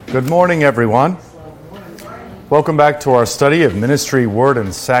Good morning, everyone. Welcome back to our study of Ministry, Word,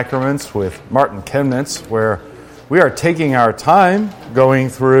 and Sacraments with Martin Chemnitz, where we are taking our time going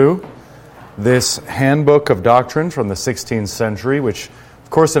through this handbook of doctrine from the 16th century, which, of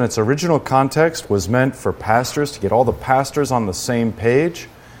course, in its original context was meant for pastors, to get all the pastors on the same page.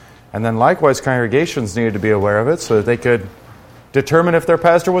 And then likewise, congregations needed to be aware of it so that they could determine if their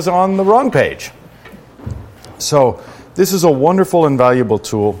pastor was on the wrong page. So this is a wonderful and valuable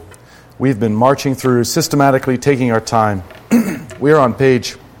tool. We've been marching through, systematically taking our time. We are on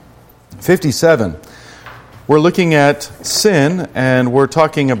page 57. We're looking at sin, and we're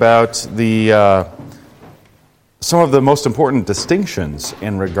talking about some of the most important distinctions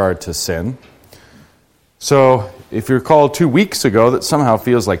in regard to sin. So if you recall 2 weeks ago, that somehow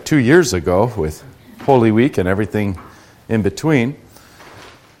feels like 2 years ago with Holy Week and everything in between.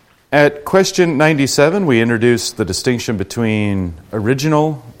 At question 97, we introduced the distinction between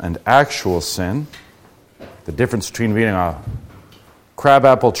original and actual sin, the difference between being a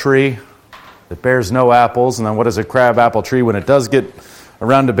crabapple tree that bears no apples, and then what is a crabapple tree when it does get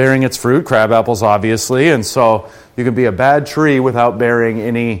around to bearing its fruit? Crab-apples, obviously, and so you can be a bad tree without bearing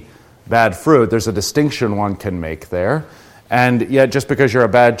any bad fruit. There's a distinction one can make there. And yet, just because you're a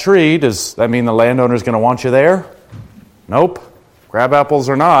bad tree, does that mean the landowner's going to want you there? Nope. Crab apples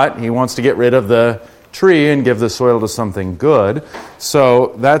or not, he wants to get rid of the tree and give the soil to something good.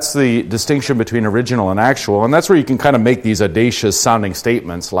 So that's the distinction between original and actual. And that's where you can kind of make these audacious sounding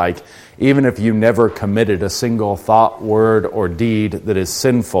statements like, even if you never committed a single thought, word, or deed that is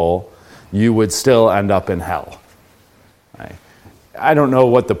sinful, you would still end up in hell. I don't know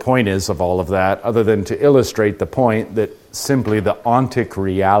what the point is of all of that, other than to illustrate the point that simply the ontic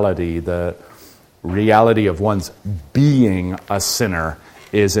reality, the reality of one's being a sinner,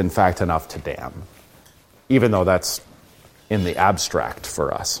 is in fact enough to damn, even though that's in the abstract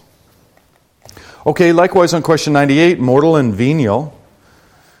for us. Okay, likewise on question 98, mortal and venial,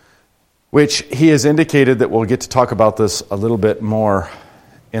 which he has indicated that we'll get to talk about this a little bit more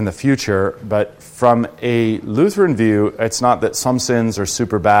in the future, but from a Lutheran view, it's not that some sins are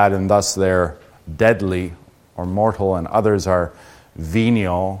super bad and thus they're deadly or mortal, and others are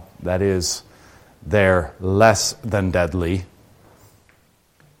venial, that is, they're less than deadly.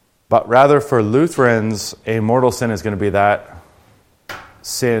 But rather for Lutherans, a mortal sin is going to be that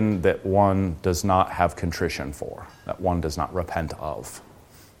sin that one does not have contrition for, that one does not repent of.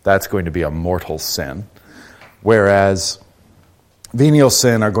 That's going to be a mortal sin. Whereas venial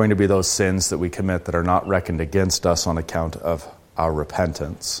sin are going to be those sins that we commit that are not reckoned against us on account of our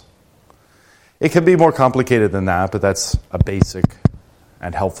repentance. It can be more complicated than that, but that's a basic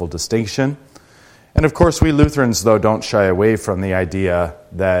and helpful distinction. And of course, we Lutherans, though, don't shy away from the idea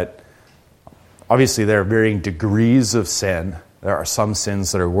that obviously there are varying degrees of sin. There are some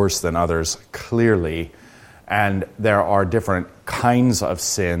sins that are worse than others, clearly. And there are different kinds of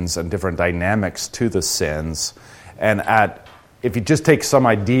sins and different dynamics to the sins. And if you just take some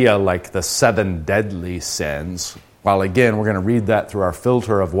idea like the 7 deadly sins, while again, we're going to read that through our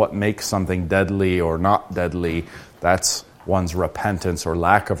filter of what makes something deadly or not deadly, that's one's repentance or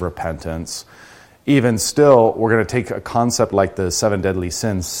lack of repentance. Even still, we're going to take a concept like the 7 deadly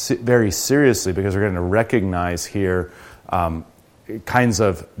sins very seriously, because we're going to recognize here kinds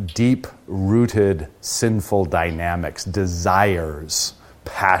of deep-rooted sinful dynamics, desires,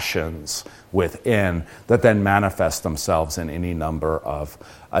 passions within that then manifest themselves in any number of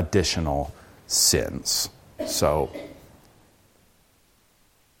additional sins. So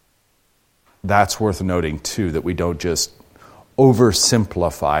that's worth noting, too, that we don't just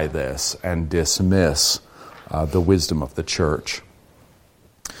oversimplify this and dismiss the wisdom of the church.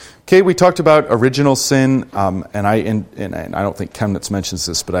 Okay, we talked about original sin, and I don't think Chemnitz mentions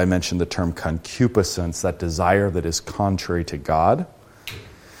this, but I mentioned the term concupiscence, that desire that is contrary to God.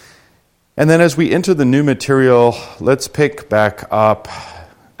 And then as we enter the new material, let's pick back up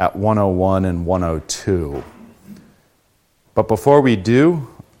at 101 and 102. But before we do,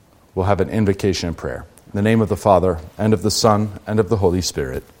 we'll have an invocation and prayer. In the name of the Father, and of the Son, and of the Holy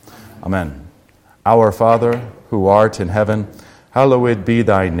Spirit. Amen. Our Father, who art in heaven, hallowed be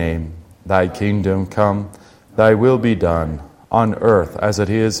thy name. Thy kingdom come, thy will be done, on earth as it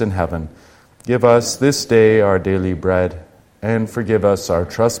is in heaven. Give us this day our daily bread, and forgive us our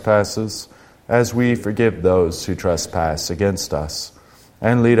trespasses, as we forgive those who trespass against us.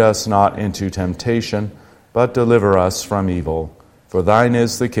 And lead us not into temptation, but deliver us from evil. For thine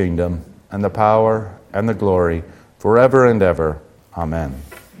is the kingdom, and the power, and the glory, forever and ever. Amen.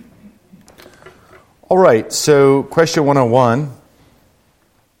 All right, so question 101.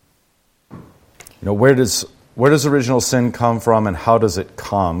 Where does where does original sin come from and how does it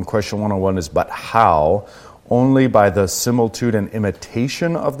come? Question 101 is, but how? Only by the similitude and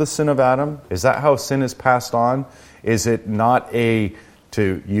imitation of the sin of Adam? Is that how sin is passed on? Is it not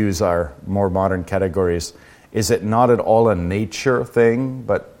to use our more modern categories, is it not at all a nature thing,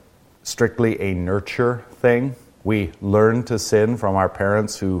 but strictly a nurture thing? We learn to sin from our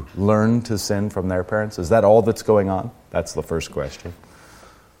parents who learn to sin from their parents. Is that all that's going on? That's the first question.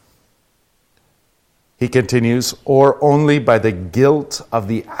 He continues, or only by the guilt of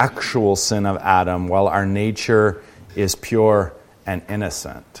the actual sin of Adam, while our nature is pure and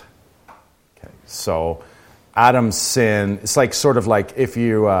innocent. Okay, so Adam's sin, it's like sort of like if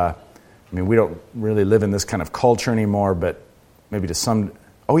you, we don't really live in this kind of culture anymore, but maybe to some,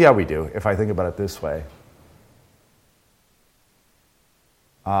 oh yeah, we do, if I think about it this way.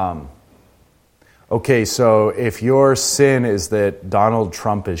 Okay, so if your sin is that Donald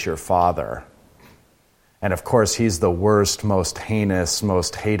Trump is your father, and of course he's the worst, most heinous,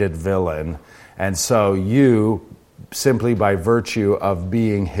 most hated villain, and so you, simply by virtue of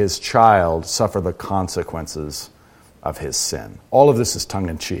being his child, suffer the consequences of his sin. All of this is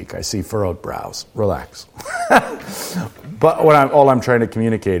tongue-in-cheek. I see furrowed brows. Relax. But all I'm trying to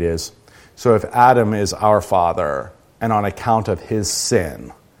communicate is, so if Adam is our father, and on account of his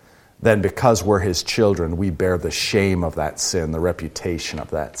sin, then because we're his children, we bear the shame of that sin, the reputation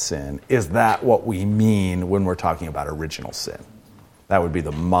of that sin. Is that what we mean when we're talking about original sin? That would be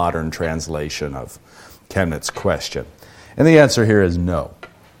the modern translation of Chemnitz's question. And the answer here is no.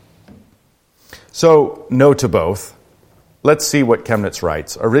 So, no to both. Let's see what Chemnitz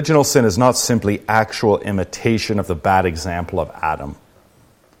writes. Original sin is not simply actual imitation of the bad example of Adam,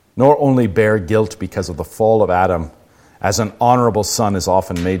 nor only bear guilt because of the fall of Adam, as an honorable son is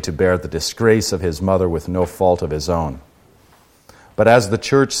often made to bear the disgrace of his mother with no fault of his own. But as the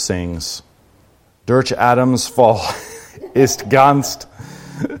church sings, durch Adams Fall ist ganz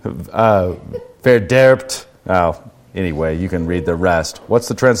verderbt. Anyway, you can read the rest. What's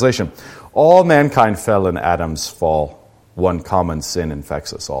the translation? All mankind fell in Adam's fall. One common sin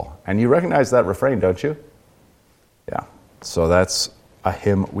infects us all. And you recognize that refrain, don't you? Yeah. So that's a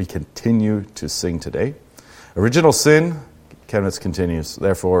hymn we continue to sing today. Original sin, Chemnitz continues,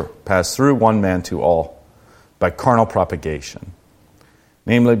 therefore passed through one man to all by carnal propagation,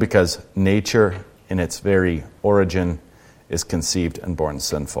 namely because nature in its very origin is conceived and born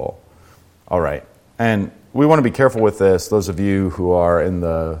sinful. All right, and we want to be careful with this. Those of you who are in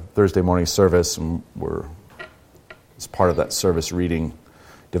the Thursday morning service, and we're as part of that service reading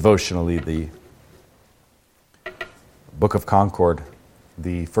devotionally the Book of Concord.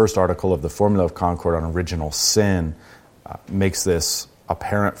 The first article of the Formula of Concord on original sin makes this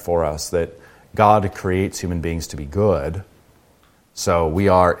apparent for us that God creates human beings to be good. So we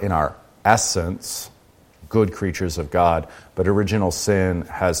are, in our essence, good creatures of God, but original sin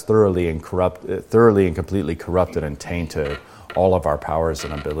has thoroughly and completely corrupted and tainted all of our powers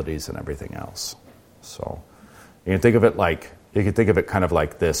and abilities and everything else. So you can think of it kind of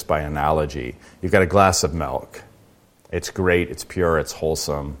like this by analogy. You've got a glass of milk. It's great, it's pure, it's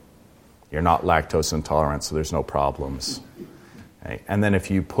wholesome. You're not lactose intolerant, so there's no problems. Okay? And then if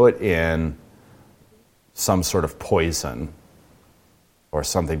you put in some sort of poison or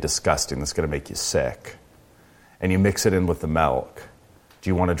something disgusting that's going to make you sick, and you mix it in with the milk, do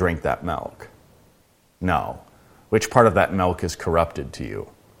you want to drink that milk? No. Which part of that milk is corrupted to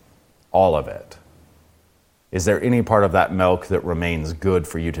you? All of it. Is there any part of that milk that remains good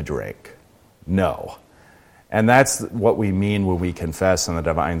for you to drink? No. And that's what we mean when we confess in the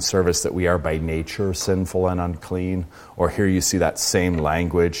divine service that we are by nature sinful and unclean. Or here you see that same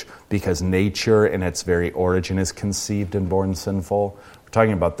language, because nature in its very origin is conceived and born sinful. We're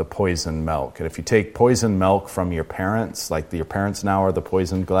talking about the poisoned milk. And if you take poisoned milk from your parents, like your parents now are the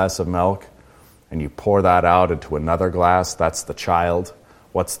poisoned glass of milk, and you pour that out into another glass, that's the child.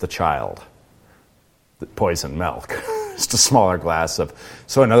 What's the child? The poisoned milk. Just a smaller glass of...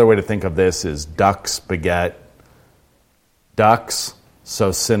 So another way to think of this is ducks beget ducks,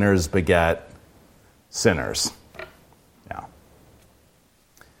 so sinners beget sinners. Yeah.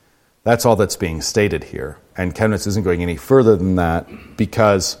 That's all that's being stated here. And Chemnitz isn't going any further than that,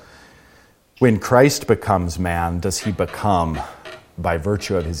 because when Christ becomes man, does he become, by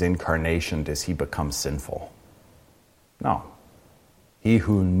virtue of his incarnation, does he become sinful? No. He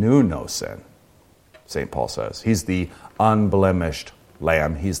who knew no sin, St. Paul says. He's the unblemished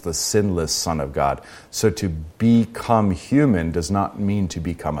Lamb. He's the sinless Son of God. So to become human does not mean to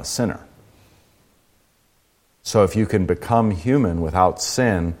become a sinner. So if you can become human without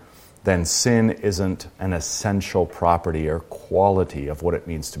sin, then sin isn't an essential property or quality of what it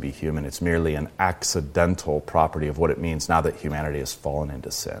means to be human. It's merely an accidental property of what it means now that humanity has fallen into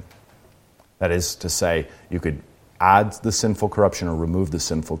sin. That is to say, you could add the sinful corruption or remove the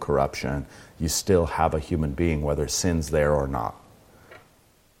sinful corruption. You still have a human being, whether sin's there or not.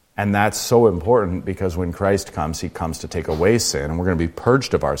 And that's so important because when Christ comes, he comes to take away sin, and we're going to be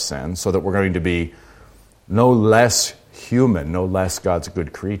purged of our sin so that we're going to be no less human, no less God's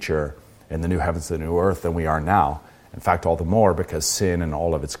good creature in the new heavens and the new earth than we are now. In fact, all the more because sin and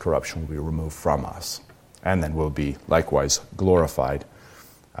all of its corruption will be removed from us. And then we'll be likewise glorified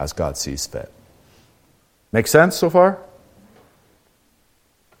as God sees fit. Make sense so far?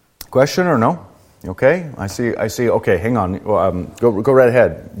 Question or no? Okay, I see. Okay, hang on. Go right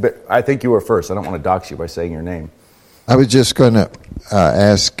ahead. But I think you were first. I don't want to dox you by saying your name. I was just going to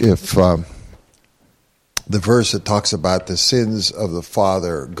ask if the verse that talks about the sins of the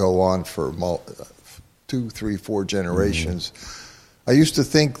father go on for 2, 3, 4 generations. Mm-hmm. I used to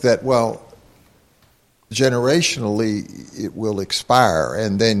think that, generationally it will expire,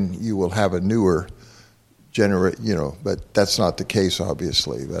 and then you will have a newer but that's not the case,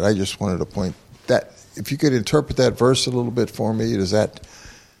 obviously. But I just wanted to point that, if you could interpret that verse a little bit for me, does that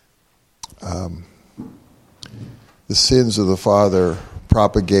the sins of the father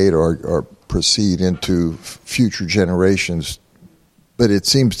propagate or proceed into future generations, but it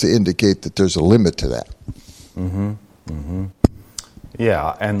seems to indicate that there's a limit to that. Mm-hmm. Mm-hmm.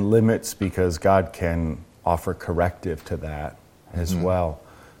 Yeah, and limits because God can offer corrective to that as well.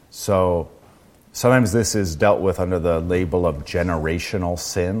 So sometimes this is dealt with under the label of generational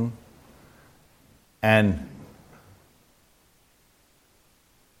sin. And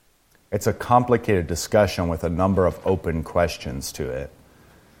it's a complicated discussion with a number of open questions to it.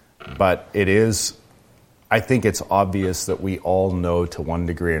 But I think it's obvious that we all know to one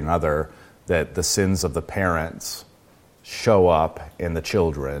degree or another that the sins of the parents show up in the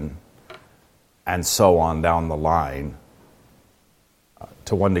children and so on down the line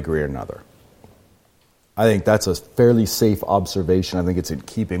to one degree or another. I think that's a fairly safe observation. I think it's in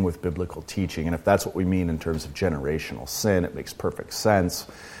keeping with biblical teaching. And if that's what we mean in terms of generational sin, it makes perfect sense.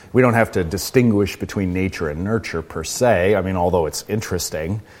 We don't have to distinguish between nature and nurture per se. I mean, although it's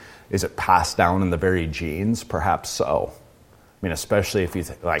interesting, is it passed down in the very genes? Perhaps so. I mean, especially if you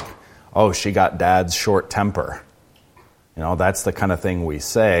think she got dad's short temper. That's the kind of thing we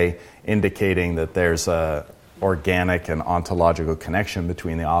say, indicating that there's a organic and ontological connection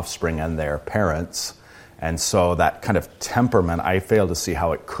between the offspring and their parents. And so that kind of temperament, I fail to see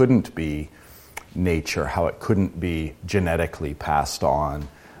how it couldn't be nature, how it couldn't be genetically passed on.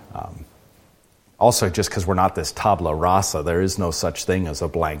 Also, just because we're not this tabula rasa, there is no such thing as a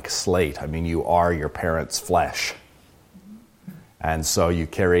blank slate. I mean, you are your parents' flesh. And so you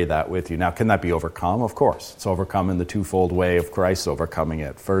carry that with you. Now, can that be overcome? Of course. It's overcome in the twofold way of Christ overcoming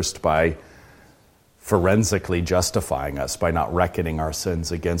it. First, by forensically justifying us, by not reckoning our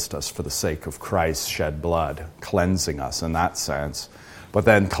sins against us for the sake of Christ's shed blood, cleansing us in that sense. But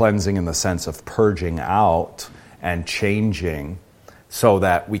then cleansing in the sense of purging out and changing so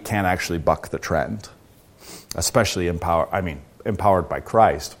that we can't actually buck the trend. Especially empowered by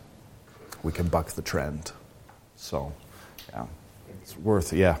Christ, we can buck the trend. So, yeah. It's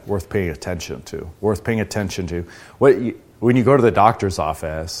worth paying attention to. Worth paying attention to. When you go to the doctor's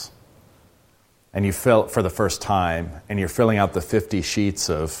office and you fill for the first time and you're filling out the 50 sheets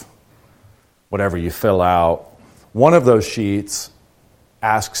of whatever you fill out, one of those sheets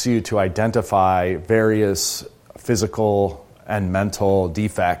asks you to identify various physical and mental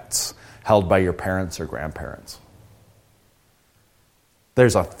defects held by your parents or grandparents.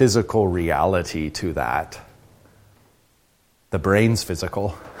 There's a physical reality to that. The brain's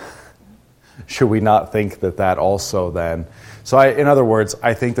physical. Should we not think that also then... So in other words,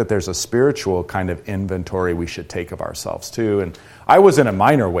 I think that there's a spiritual kind of inventory we should take of ourselves too. And I was in a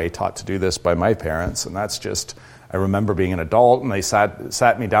minor way taught to do this by my parents, and that's just... I remember being an adult, and they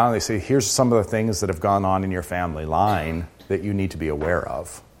sat me down, and they say, here's some of the things that have gone on in your family line that you need to be aware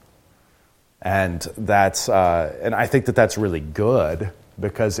of. And that's and I think that that's really good,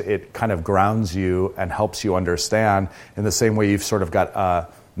 because it kind of grounds you and helps you understand. In the same way you've sort of got a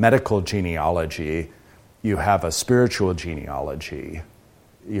medical genealogy, you have a spiritual genealogy.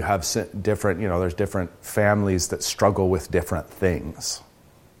 You have different, there's different families that struggle with different things.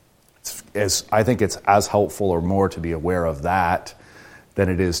 I think it's as helpful or more to be aware of that than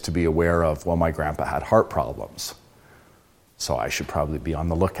it is to be aware of, well, my grandpa had heart problems, so I should probably be on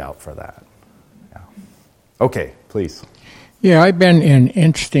the lookout for that. Yeah. Okay, please. Yeah, I've been in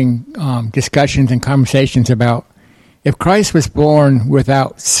interesting discussions and conversations about if Christ was born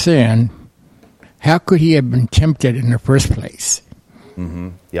without sin, how could he have been tempted in the first place? Mm-hmm.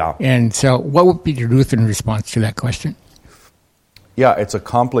 Yeah. And so what would be the Lutheran response to that question? Yeah, it's a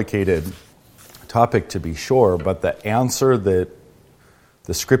complicated topic to be sure, but the answer that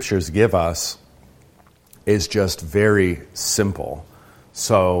the scriptures give us is just very simple.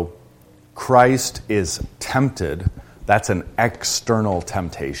 So Christ is tempted. That's an external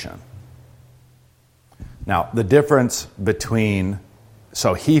temptation. Now, the difference between,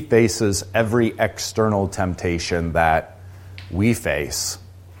 so he faces every external temptation that we face,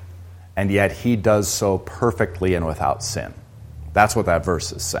 and yet he does so perfectly and without sin. That's what that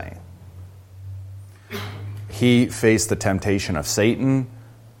verse is saying. He faced the temptation of Satan,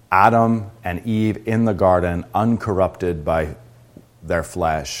 Adam, and Eve in the garden, uncorrupted by their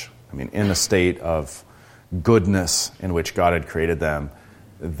flesh. I mean, in a state of goodness in which God had created them.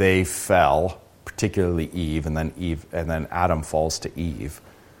 They fell, particularly Eve, and then Adam falls to Eve.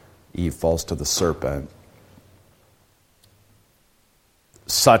 Eve falls to the serpent.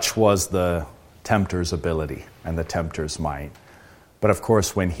 Such was the tempter's ability and the tempter's might. But of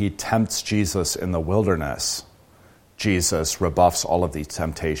course, when he tempts Jesus in the wilderness, Jesus rebuffs all of these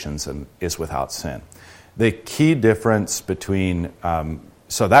temptations and is without sin. The key difference between,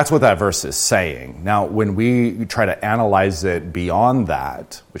 so that's what that verse is saying. Now, when we try to analyze it beyond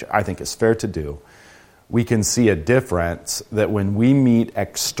that, which I think is fair to do, we can see a difference that when we meet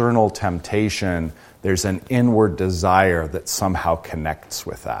external temptation, there's an inward desire that somehow connects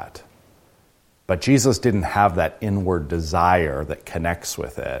with that. But Jesus didn't have that inward desire that connects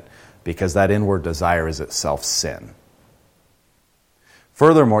with it, because that inward desire is itself sin.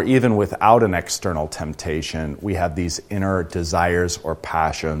 Furthermore, even without an external temptation, we have these inner desires or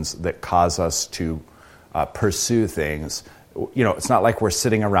passions that cause us to pursue things. You know, it's not like we're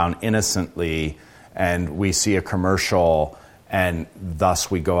sitting around innocently and we see a commercial and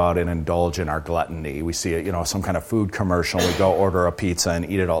thus we go out and indulge in our gluttony. We see, some kind of food commercial, we go order a pizza and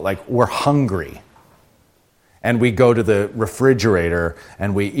eat it all. Like, we're hungry. And we go to the refrigerator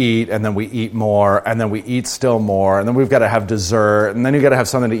and we eat, and then we eat more, and then we eat still more, and then we've got to have dessert, and then you've got to have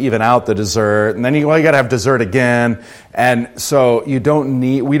something to even out the dessert, and then you got to have dessert again. And so we don't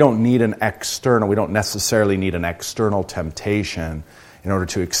necessarily need an external temptation in order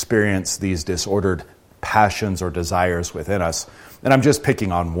to experience these disordered passions or desires within us. And I'm just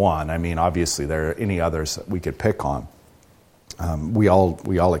picking on one. I mean, obviously there are any others that we could pick on. We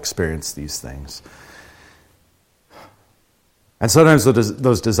all experience these things. And sometimes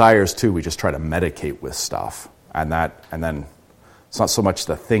those desires, too, we just try to medicate with stuff. And then it's not so much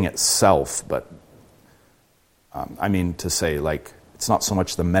the thing itself, but it's not so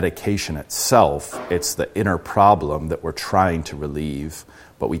much the medication itself, it's the inner problem that we're trying to relieve,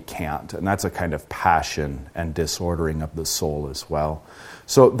 but we can't. And that's a kind of passion and disordering of the soul as well.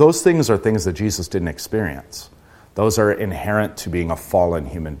 So those things are things that Jesus didn't experience. Those are inherent to being a fallen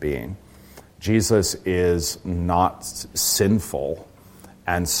human being. Jesus is not sinful,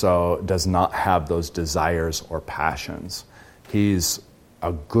 and so does not have those desires or passions. He's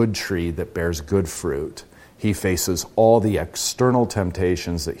a good tree that bears good fruit. He faces all the external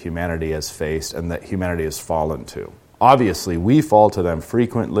temptations that humanity has faced and that humanity has fallen to. Obviously, we fall to them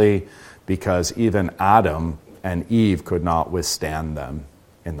frequently because even Adam and Eve could not withstand them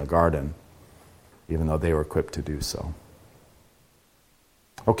in the garden, even though they were equipped to do so.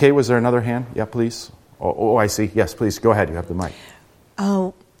 Okay, was there another hand? Yeah, please. Oh, I see. Yes, please. Go ahead. You have the mic.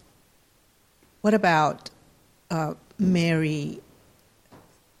 What about Mary's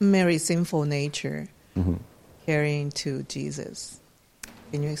sinful nature carrying to Jesus?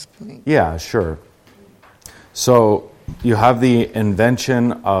 Can you explain? Yeah, sure. So you have the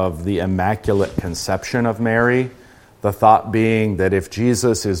invention of the Immaculate Conception of Mary, the thought being that if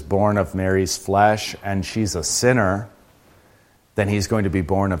Jesus is born of Mary's flesh and she's a sinner, then he's going to be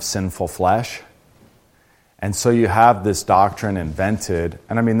born of sinful flesh. And so you have this doctrine invented,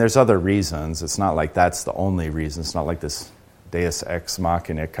 and I mean, there's other reasons. It's not like that's the only reason. It's not like this Deus ex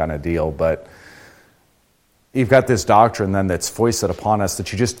machina kind of deal, but you've got this doctrine then that's foisted upon us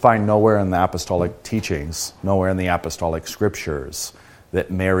that you just find nowhere in the apostolic teachings, nowhere in the apostolic scriptures,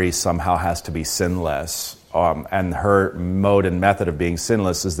 that Mary somehow has to be sinless. And her mode and method of being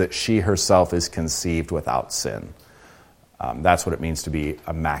sinless is that she herself is conceived without sin. That's what it means to be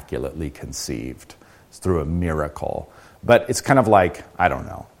immaculately conceived. It's through a miracle. But it's kind of like, I don't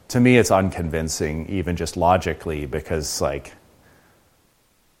know. To me, it's unconvincing, even just logically, because, I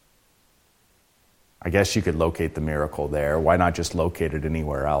guess you could locate the miracle there. Why not just locate it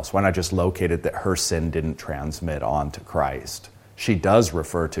anywhere else? Why not just locate it that her sin didn't transmit on to Christ? She does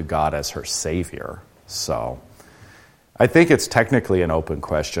refer to God as her Savior. So I think it's technically an open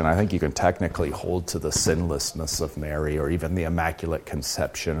question. I think you can technically hold to the sinlessness of Mary or even the Immaculate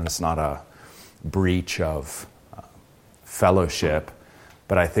Conception. It's not a breach of fellowship.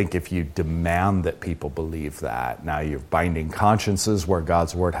 But I think if you demand that people believe that, now you're binding consciences where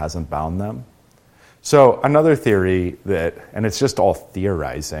God's word hasn't bound them. So another theory that, and it's just all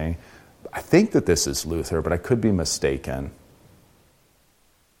theorizing, I think that this is Luther, but I could be mistaken.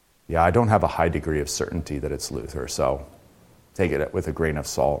 Yeah, I don't have a high degree of certainty that it's Luther, so take it with a grain of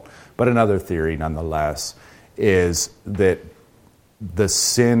salt. But another theory, nonetheless, is that the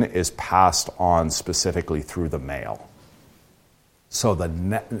sin is passed on specifically through the male. So the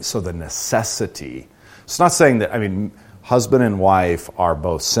necessity, it's not saying that, husband and wife are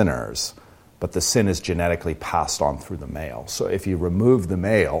both sinners, but the sin is genetically passed on through the male. So if you remove the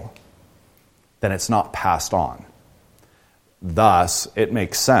male, then it's not passed on. Thus, it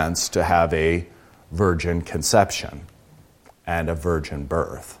makes sense to have a virgin conception and a virgin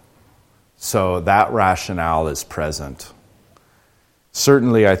birth. So that rationale is present.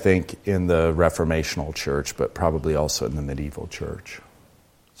 Certainly, I think, in the Reformational church, but probably also in the medieval church.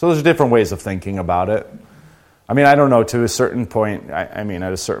 So there's different ways of thinking about it. I don't know, to a certain point, at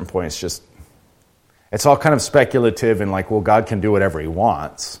a certain point, it's all kind of speculative and like, well, God can do whatever he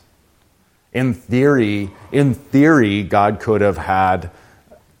wants. In theory, God could have had,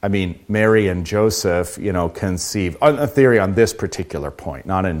 Mary and Joseph, conceive, a theory on this particular point,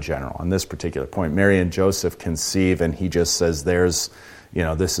 not in general, on this particular point. Mary and Joseph conceive, and he just says this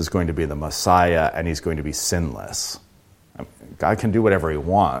is going to be the Messiah, and he's going to be sinless. God can do whatever he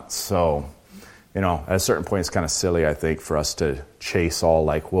wants. So, at a certain point, it's kind of silly, I think, for us to chase all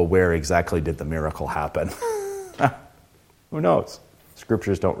like, well, where exactly did the miracle happen? Who knows?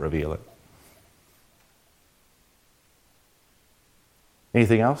 Scriptures don't reveal it.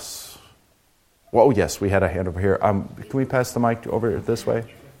 Anything else? Well, yes, we had a hand over here. Can we pass the mic over this way?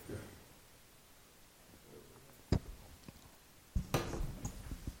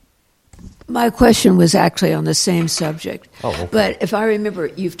 My question was actually on the same subject. Oh, okay. But if I remember,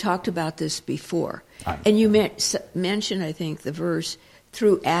 you've talked about this before. And you mentioned, I think, the verse,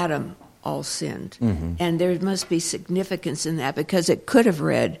 through Adam all sinned. Mm-hmm. And there must be significance in that because it could have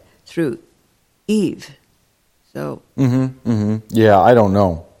read through Eve. So. Yeah, I don't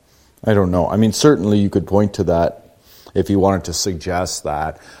know. Certainly you could point to that if you wanted to suggest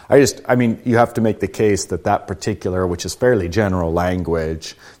that. You have to make the case that particular, which is fairly general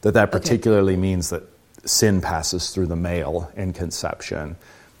language, that particularly means that sin passes through the male in conception.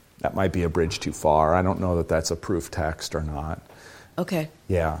 That might be a bridge too far. I don't know that that's a proof text or not. Okay.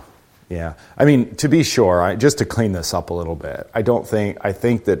 Yeah. To be sure, just to clean this up a little bit, I don't think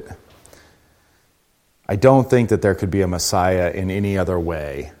that there could be a Messiah in any other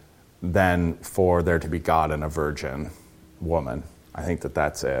way than for there to be God and a virgin woman. I think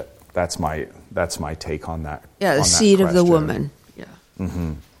that's it. That's my take on that. Yeah, the seed of the woman. Yeah.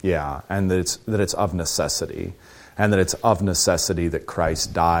 Mm-hmm. Yeah, and that it's of necessity, and that it's of necessity that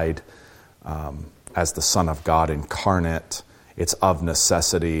Christ died as the Son of God incarnate. It's of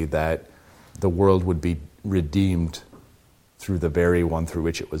necessity that the world would be redeemed through the very one through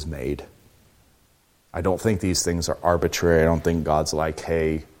which it was made. I don't think these things are arbitrary. I don't think God's like,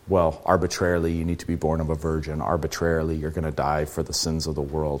 hey, well, arbitrarily you need to be born of a virgin. Arbitrarily you're going to die for the sins of the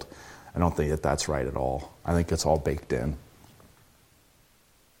world. I don't think that that's right at all. I think it's all baked in.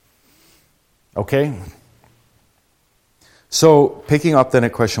 Okay? So, picking up then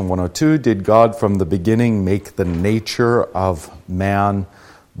at question 102, did God from the beginning make the nature of man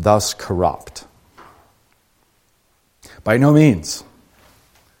thus corrupt? By no means.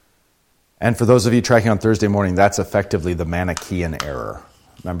 And for those of you tracking on Thursday morning, that's effectively the Manichaean error.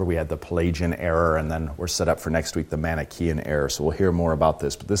 Remember, we had the Pelagian error, and then we're set up for next week the Manichaean error. So we'll hear more about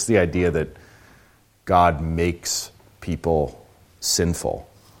this. But this is the idea that God makes people sinful.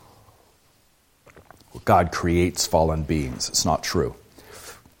 God creates fallen beings. It's not true.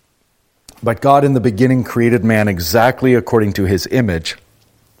 But God in the beginning created man exactly according to his image,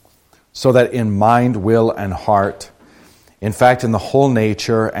 so that in mind, will, and heart, in fact, in the whole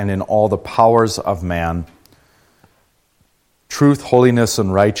nature and in all the powers of man, truth, holiness,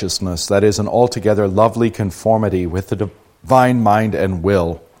 and righteousness, that is, an altogether lovely conformity with the divine mind and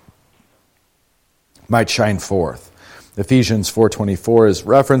will, might shine forth. Ephesians 4:24 is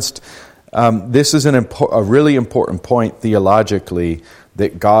referenced. This is a really important point theologically,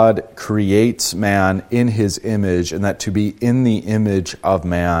 that God creates man in his image, and that to be in the image of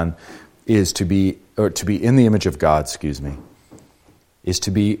man is to be in the image of God, is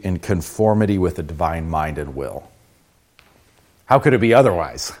to be in conformity with the divine mind and will. How could it be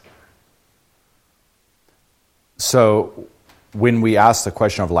otherwise? So when we ask the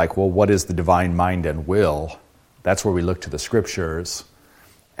question of like, well, what is the divine mind and will? That's where we look to the scriptures,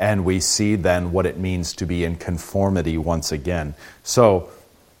 and we see then what it means to be in conformity once again. So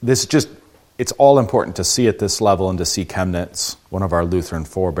it's all important to see at this level and to see Chemnitz, one of our Lutheran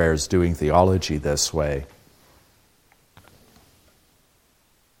forebears, doing theology this way.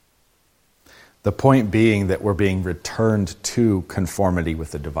 The point being that we're being returned to conformity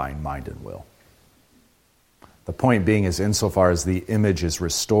with the divine mind and will. The point being is insofar as the image is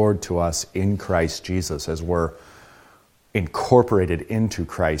restored to us in Christ Jesus, as we're incorporated into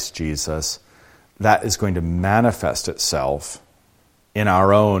Christ Jesus, that is going to manifest itself in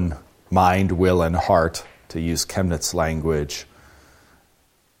our own mind, will, and heart, to use Chemnitz's language,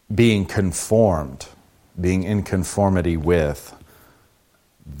 being conformed, being in conformity with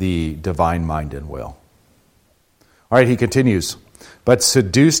the divine mind and will. All right, he continues. But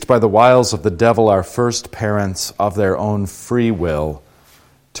seduced by the wiles of the devil, our first parents of their own free will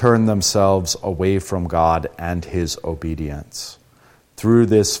turned themselves away from God and his obedience. Through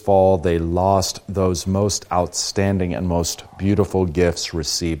this fall, they lost those most outstanding and most beautiful gifts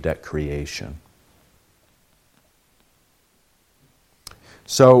received at creation.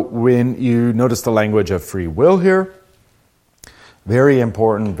 So when you notice the language of free will here, very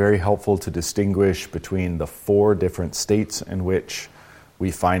important, very helpful to distinguish between the 4 different states in which we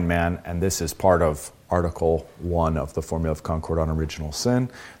find man, and this is part of Article 1 of the Formula of Concord on Original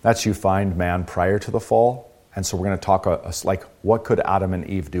Sin. That's you find man prior to the fall. And so we're going to talk like, what could Adam and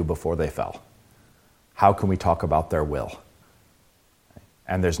Eve do before they fell? How can we talk about their will?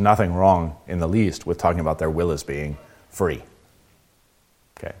 And there's nothing wrong in the least with talking about their will as being free.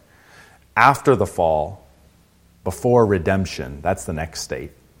 Okay. After the fall, before redemption, that's the next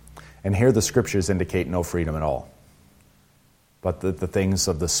state. And here the scriptures indicate no freedom at all. But the things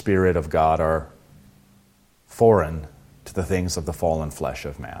of the Spirit of God are foreign to the things of the fallen flesh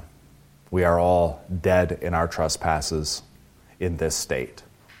of man. We are all dead in our trespasses in this state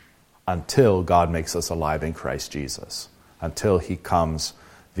until God makes us alive in Christ Jesus, until he comes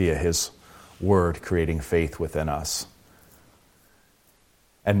via his word, creating faith within us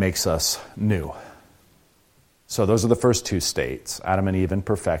and makes us new. So those are the first 2 states, Adam and Eve in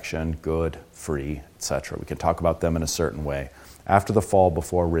perfection, good, free, etc. We can talk about them in a certain way. After the fall,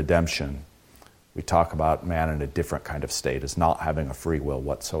 before redemption, we talk about man in a different kind of state, as not having a free will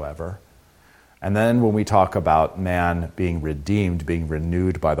whatsoever. And then when we talk about man being redeemed, being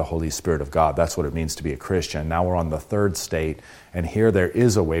renewed by the Holy Spirit of God, that's what it means to be a Christian. Now we're on the 3rd state, and here there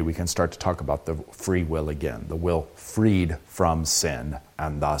is a way we can start to talk about the free will again, the will freed from sin,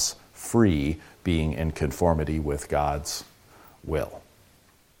 and thus free, being in conformity with God's will.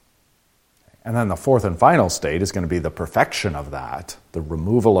 And then the 4th and final state is going to be the perfection of that, the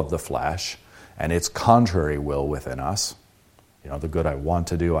removal of the flesh and its contrary will within us. The good I want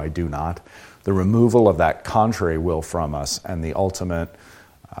to do, I do not. The removal of that contrary will from us and the ultimate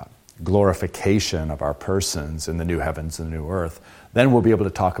glorification of our persons in the new heavens and the new earth. Then we'll be able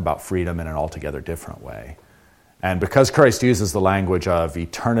to talk about freedom in an altogether different way. And because Christ uses the language of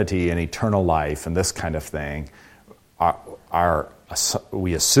eternity and eternal life and this kind of thing,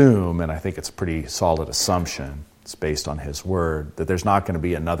 we assume, and I think it's a pretty solid assumption, it's based on his word, that there's not going to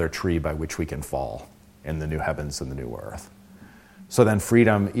be another tree by which we can fall in the new heavens and the new earth. So then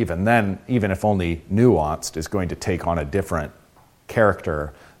freedom, even then, even if only nuanced, is going to take on a different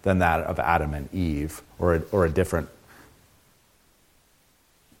character than that of Adam and Eve, or a different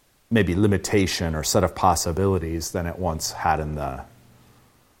maybe limitation or set of possibilities than it once had in the...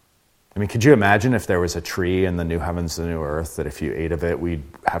 I mean, could you imagine if there was a tree in the new heavens and the new earth that if you ate of it, we'd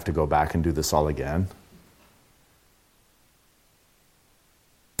have to go back and do this all again?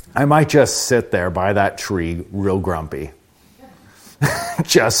 I might just sit there by that tree real grumpy,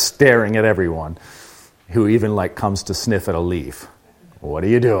 just staring at everyone who even comes to sniff at a leaf. What are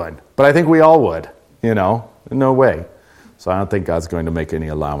you doing? But I think we all would, no way. So I don't think God's going to make any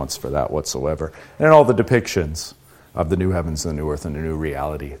allowance for that whatsoever. And in all the depictions of the new heavens and the new earth and the new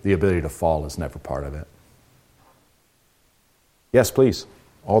reality, the ability to fall is never part of it. Yes, please.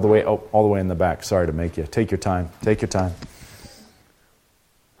 All the way in the back. Sorry to make you. Take your time. Take your time.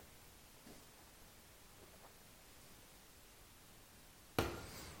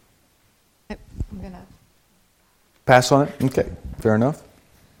 I'm going to pass on it? Okay, fair enough.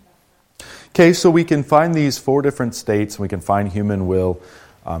 Okay, so we can find these 4 different states, and we can find human will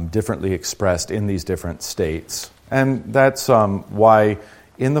differently expressed in these different states. And that's why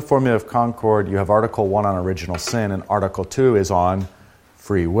in the Formula of Concord you have Article 1 on original sin, and Article 2 is on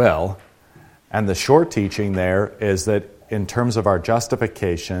free will. And the short teaching there is that in terms of our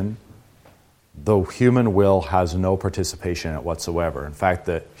justification, the human will has no participation in it whatsoever. In fact,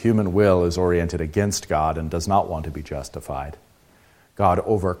 the human will is oriented against God and does not want to be justified. God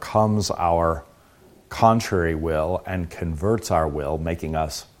overcomes our contrary will and converts our will, making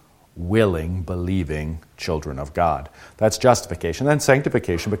us willing, believing children of God. That's justification. Then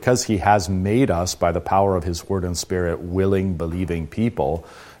sanctification, because he has made us by the power of his word and spirit willing, believing people,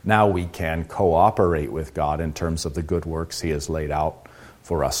 now we can cooperate with God in terms of the good works he has laid out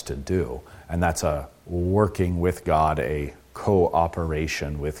for us to do. And that's a working with God, a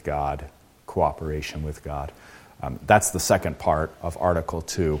cooperation with God. That's the second part of Article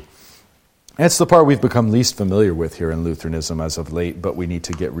 2. It's the part we've become least familiar with here in Lutheranism as of late, but we need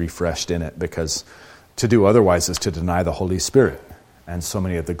to get refreshed in it, because to do otherwise is to deny the Holy Spirit and so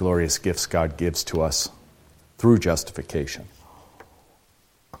many of the glorious gifts God gives to us through justification.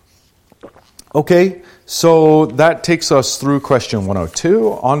 Okay, so that takes us through question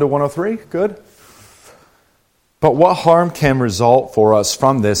 102, on to 103. Good. But what harm can result for us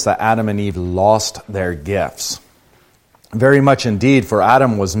from this, that Adam and Eve lost their gifts? Very much indeed, for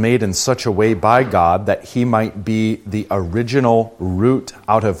Adam was made in such a way by God that he might be the original root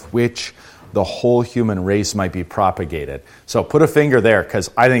out of which the whole human race might be propagated. So put a finger there, because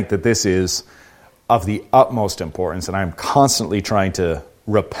I think that this is of the utmost importance, and I'm constantly trying to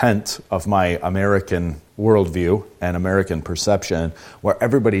repent of my American worldview and American perception, where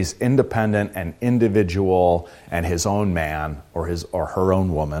everybody's independent and individual and his own man or his or her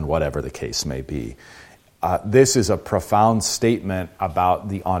own woman, whatever the case may be. This is a profound statement about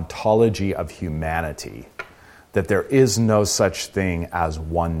the ontology of humanity, that there is no such thing as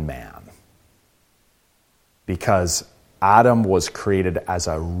one man, because Adam was created as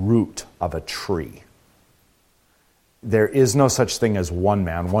a root of a tree. There is no such thing as one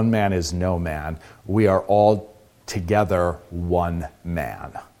man. One man is no man. We are all together one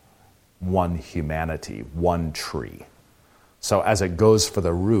man, one humanity, one tree. So as it goes for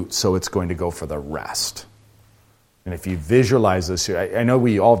the root, so it's going to go for the rest. And if you visualize this, I know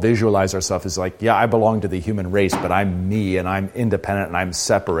we all visualize ourselves as like, yeah, I belong to the human race, but I'm me and I'm independent and I'm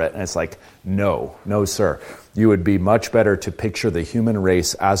separate. And it's like, no, sir. You would be much better to picture the human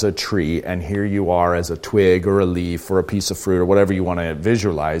race as a tree, and here you are as a twig or a leaf or a piece of fruit or whatever you want to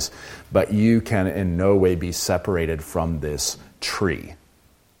visualize, but you can in no way be separated from this tree.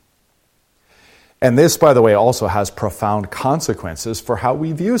 And this, by the way, also has profound consequences for how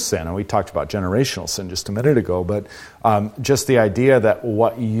we view sin. And we talked about generational sin just a minute ago, but just the idea that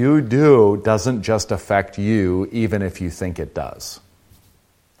what you do doesn't just affect you, even if you think it does.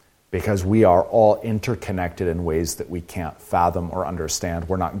 Because we are all interconnected in ways that we can't fathom or understand.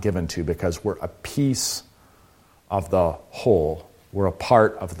 We're not given to, because we're a piece of the whole. We're a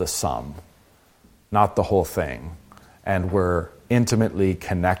part of the sum, not the whole thing. And we're intimately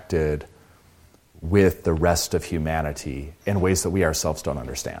connected with the rest of humanity in ways that we ourselves don't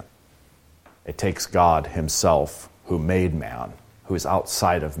understand. It takes God himself, who made man, who is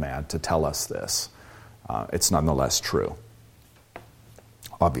outside of man, to tell us this. It's nonetheless true,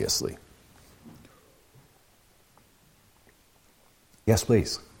 obviously. Yes,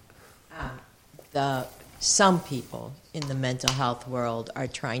 please. Some people in the mental health world are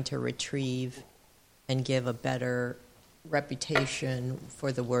trying to retrieve and give a better reputation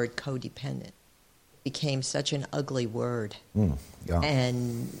for the word codependent. Became such an ugly word,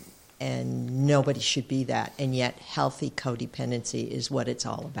 and nobody should be that. And yet, healthy codependency is what it's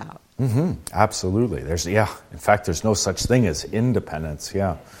all about. Mm-hmm. Absolutely. In fact, there's no such thing as independence.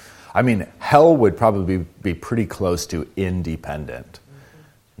 Yeah, I mean, hell would probably be pretty close to independent.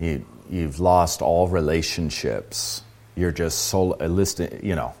 Mm-hmm. You've lost all relationships. You're just hell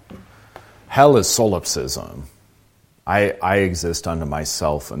is solipsism. I exist unto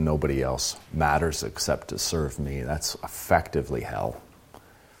myself and nobody else matters except to serve me. That's effectively hell.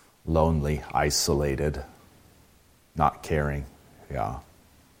 Lonely, isolated, not caring. Yeah.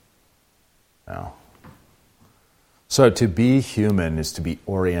 So to be human is to be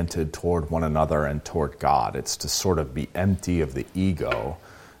oriented toward one another and toward God. It's to sort of be empty of the ego,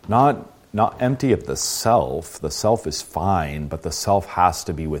 not empty of the self. The self is fine, but the self has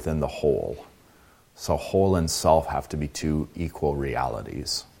to be within the whole. So whole and self have to be two equal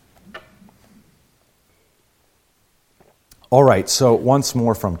realities. All right, so once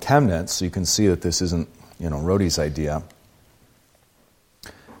more from Chemnitz, so you can see that this isn't, Rhodey's idea.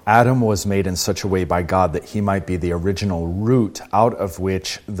 Adam was made in such a way by God that he might be the original root out of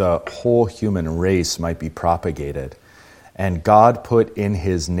which the whole human race might be propagated. And God put in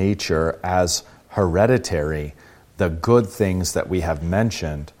his nature as hereditary the good things that we have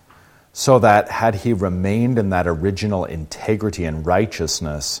mentioned, so that had he remained in that original integrity and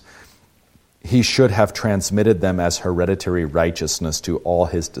righteousness, he should have transmitted them as hereditary righteousness to all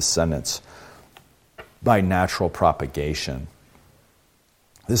his descendants by natural propagation.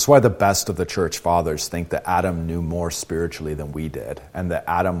 This is why the best of the church fathers think that Adam knew more spiritually than we did, and that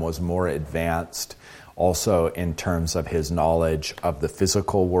Adam was more advanced also in terms of his knowledge of the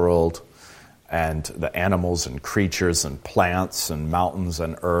physical world and the animals and creatures and plants and mountains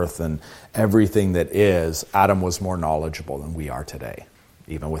and earth and everything that is. Adam was more knowledgeable than we are today,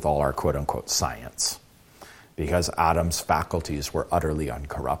 even with all our quote-unquote science, because Adam's faculties were utterly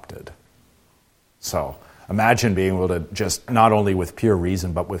uncorrupted. So imagine being able to just, not only with pure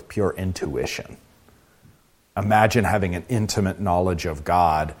reason, but with pure intuition. Imagine having an intimate knowledge of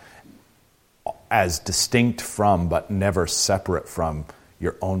God as distinct from, but never separate from,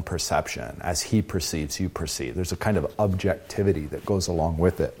 your own perception. As he perceives, you perceive. There's a kind of objectivity that goes along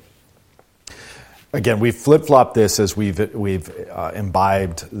with it. Again, we've flip-flopped this as we've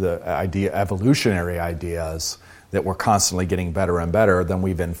imbibed the evolutionary ideas that we're constantly getting better and better. Then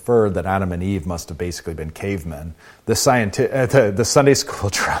we've inferred that Adam and Eve must have basically been cavemen. The Sunday school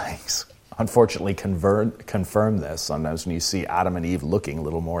drawings unfortunately confirm this. Sometimes when you see Adam and Eve looking a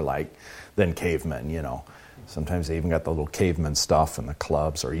little more like than cavemen, you know. Sometimes they even got the little caveman stuff and the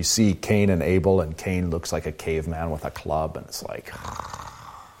clubs. Or you see Cain and Abel, and Cain looks like a caveman with a club, and it's like,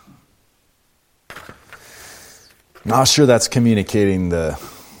 not sure that's communicating the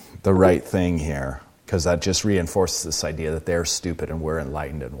right thing here, because that just reinforces this idea that they're stupid and we're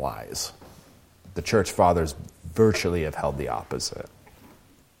enlightened and wise. The church fathers virtually have held the opposite.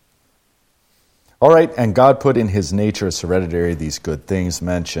 All right, and God put in his nature as hereditary these good things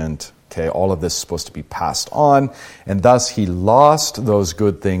mentioned. Okay, all of this is supposed to be passed on, and thus he lost those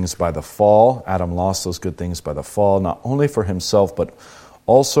good things by the fall. Adam lost those good things by the fall, not only for himself, but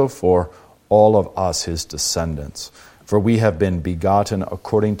also for all of us, his descendants. For we have been begotten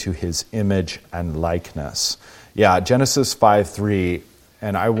according to his image and likeness. Yeah, Genesis 5:3,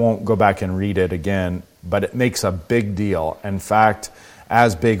 and I won't go back and read it again, but it makes a big deal. In fact,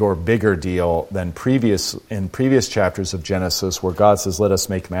 as big or bigger deal than previous chapters of Genesis, where God says, let us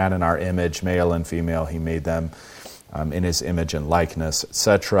make man in our image, male and female, he made them in his image and likeness,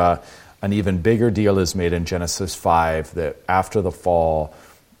 etc. An even bigger deal is made in Genesis 5, that after the fall,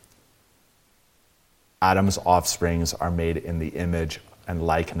 Adam's offsprings are made in the image and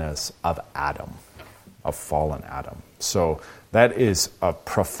likeness of Adam, of fallen Adam. So that is a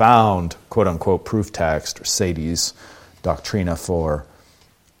profound, quote-unquote, proof text, or Sadie's doctrina for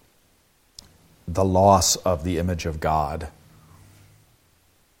the loss of the image of God.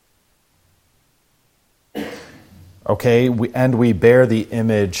 Okay, we bear the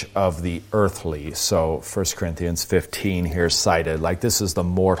image of the earthly. So 1 Corinthians 15 here cited, like this is the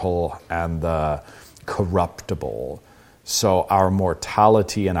mortal and the corruptible. So our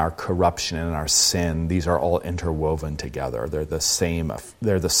mortality and our corruption and our sin, these are all interwoven together. They're the same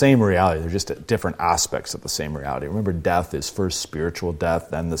reality. They're just different aspects of the same reality. Remember, death is first spiritual death,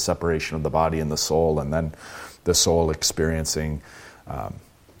 then the separation of the body and the soul, and then the soul experiencing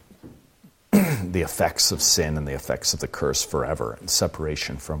the effects of sin and the effects of the curse forever and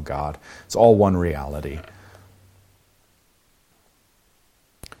separation from God. It's all one reality.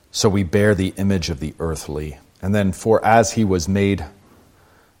 So we bear the image of the earthly. And then, for as he was made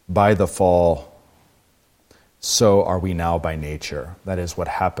by the fall, so are we now by nature. That is, what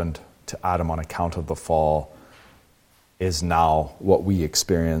happened to Adam on account of the fall is now what we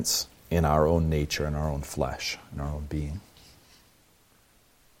experience in our own nature, in our own flesh, in our own being.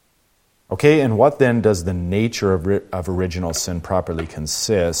 Okay, and what then does the nature of original sin properly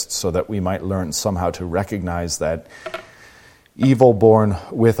consist, so that we might learn somehow to recognize that evil born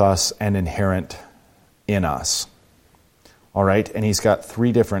with us and inherent in us? All right, and he's got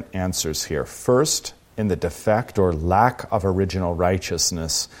three different answers here. First, in the defect or lack of original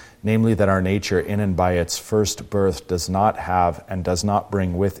righteousness, namely that our nature in and by its first birth does not have and does not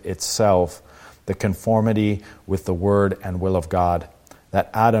bring with itself the conformity with the word and will of God that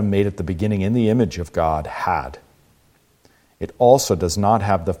Adam, made at the beginning in the image of God, had. It also does not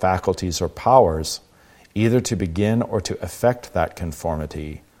have the faculties or powers either to begin or to effect that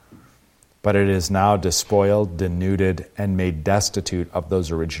conformity, but it is now despoiled, denuded, and made destitute of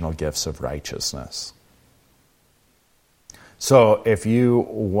those original gifts of righteousness. So if you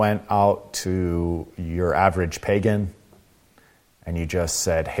went out to your average pagan and you just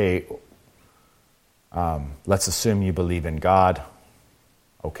said, hey, let's assume you believe in God.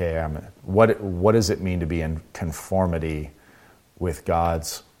 Okay, what does it mean to be in conformity with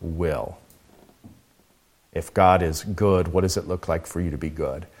God's will? If God is good, what does it look like for you to be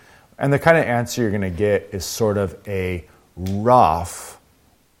good? And the kind of answer you're going to get is sort of a rough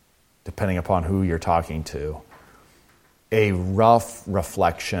depending upon who you're talking to, a rough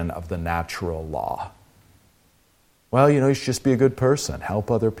reflection of the natural law. Well, you should just be a good person. Help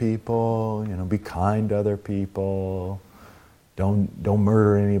other people, be kind to other people. Don't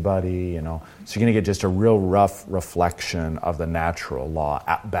murder anybody, So you're going to get just a real rough reflection of the natural law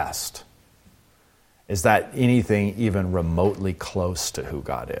at best. Is that anything even remotely close to who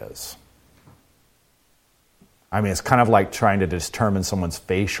God is? I mean, it's kind of like trying to determine someone's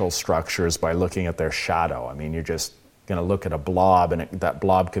facial structures by looking at their shadow. I mean, you're just going to look at a blob, and that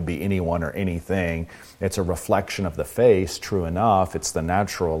blob could be anyone or anything. It's a reflection of the face, true enough. It's the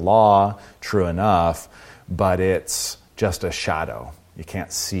natural law, true enough, but it's just a shadow. You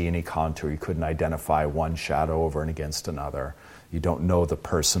can't see any contour. You couldn't identify one shadow over and against another. You don't know the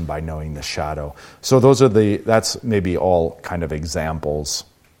person by knowing the shadow. So that's maybe all kind of examples,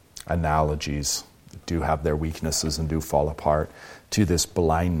 analogies that do have their weaknesses and do fall apart to this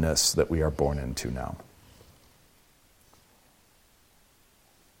blindness that we are born into now.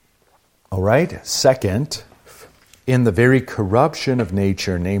 All right, second, in the very corruption of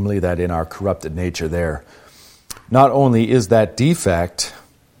nature, namely that in our corrupted nature there, not only is that defect,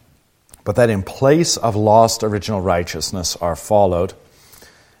 but that in place of lost original righteousness are followed,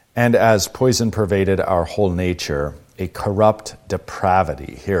 and as poison pervaded our whole nature, a corrupt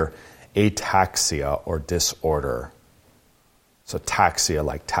depravity, here, ataxia or disorder. So taxia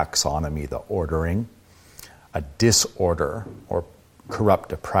like taxonomy, the ordering, a disorder or corrupt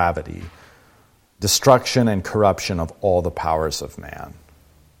depravity, destruction and corruption of all the powers of man.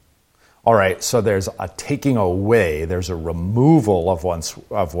 All right, so there's a taking away, there's a removal of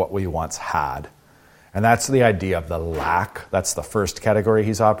what we once had. And that's the idea of the lack. That's the first category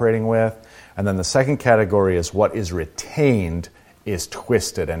he's operating with. And then the second category is what is retained is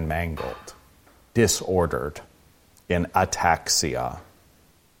twisted and mangled, disordered in ataxia.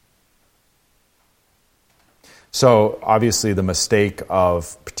 So obviously the mistake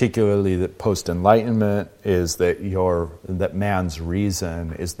of particularly the post-enlightenment is that man's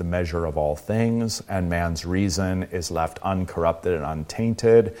reason is the measure of all things, and man's reason is left uncorrupted and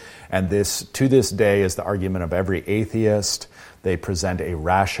untainted. And this, to this day, is the argument of every atheist. They present a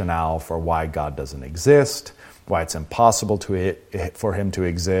rationale for why God doesn't exist, why it's impossible for him to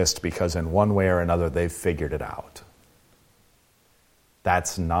exist, because in one way or another they've figured it out.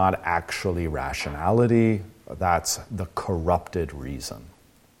 That's not actually rationality. That's the corrupted reason.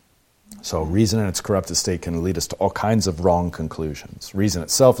 So reason in its corrupted state can lead us to all kinds of wrong conclusions. Reason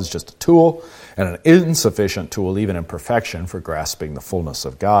itself is just a tool, and an insufficient tool, even in perfection, for grasping the fullness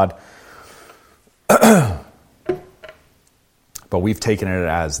of God. But we've taken it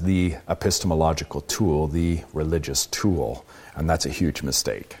as the epistemological tool, the religious tool, and that's a huge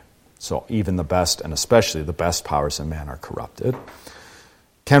mistake. So even the best, and especially the best powers in man, are corrupted.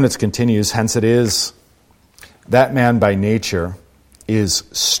 Chemnitz continues, hence it is that man by nature is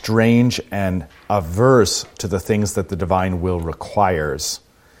strange and averse to the things that the divine will requires,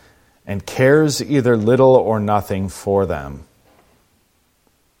 and cares either little or nothing for them,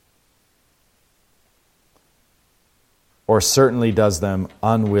 or certainly does them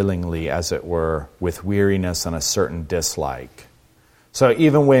unwillingly, as it were, with weariness and a certain dislike. So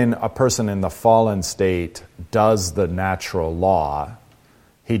even when a person in the fallen state does the natural law,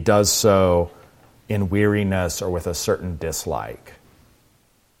 he does so in weariness or with a certain dislike.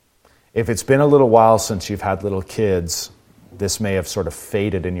 If it's been a little while since you've had little kids, this may have sort of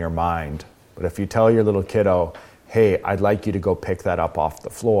faded in your mind. But if you tell your little kiddo, hey, I'd like you to go pick that up off the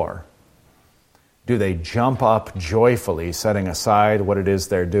floor, do they jump up joyfully, setting aside what it is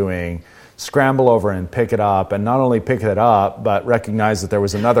they're doing, scramble over and pick it up, and not only pick it up, but recognize that there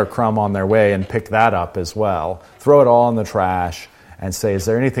was another crumb on their way and pick that up as well, throw it all in the trash, and say, is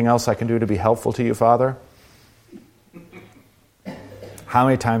there anything else I can do to be helpful to you, Father? How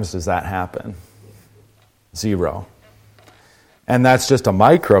many times does that happen? 0. And that's just a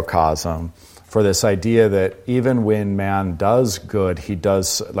microcosm for this idea that even when man does good, he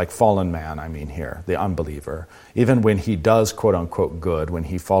does, like fallen man, I mean here, the unbeliever, even when he does quote-unquote good, when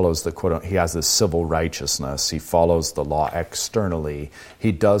he follows he has this civil righteousness, he follows the law externally,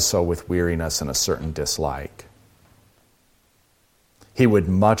 he does so with weariness and a certain dislike. He would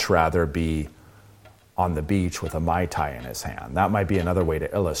much rather be on the beach with a Mai Tai in his hand. That might be another way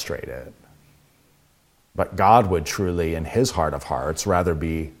to illustrate it. But God would truly, in his heart of hearts, rather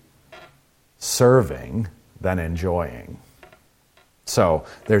be serving than enjoying. So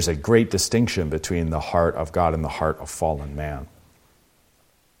there's a great distinction between the heart of God and the heart of fallen man.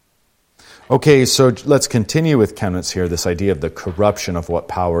 Okay, so let's continue with Chemnitz here, this idea of the corruption of what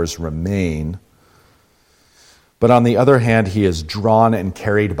powers remain. But on the other hand, he is drawn and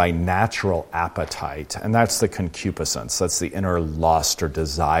carried by natural appetite, and that's the concupiscence. That's the inner lust or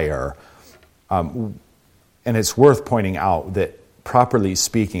desire. And it's worth pointing out that, properly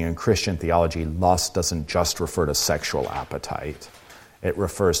speaking, in Christian theology, lust doesn't just refer to sexual appetite. It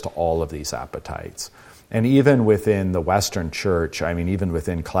refers to all of these appetites. And even within the Western Church, even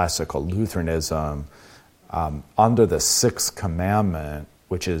within classical Lutheranism, under the sixth commandment,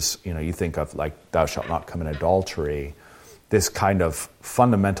 which is, you think of like, thou shalt not commit adultery, this kind of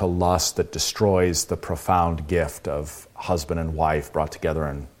fundamental lust that destroys the profound gift of husband and wife brought together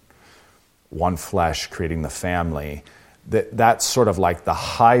in one flesh, creating the family, that's sort of like the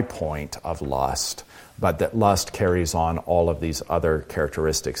high point of lust, but that lust carries on all of these other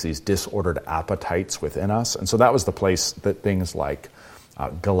characteristics, these disordered appetites within us. And so that was the place that things like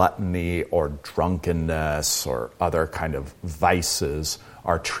gluttony or drunkenness or other kind of vices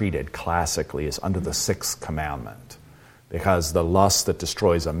are treated classically as under the sixth commandment, because the lust that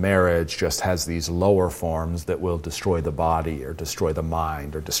destroys a marriage just has these lower forms that will destroy the body or destroy the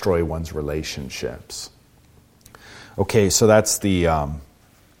mind or destroy one's relationships. Okay, so that's the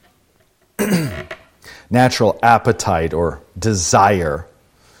natural appetite or desire.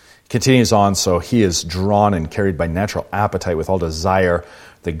 Continues on, so he is drawn and carried by natural appetite with all desire,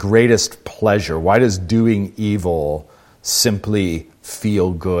 the greatest pleasure. Why does doing evil simply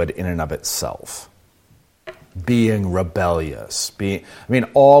feel good in and of itself? Being rebellious. I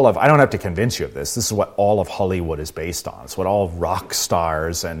don't have to convince you of this. This is what all of Hollywood is based on. It's what all rock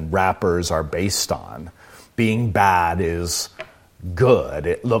stars and rappers are based on. Being bad is good.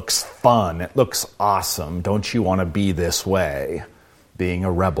 It looks fun. It looks awesome. Don't you want to be this way? Being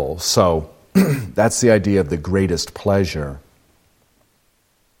a rebel. So that's the idea of the greatest pleasure.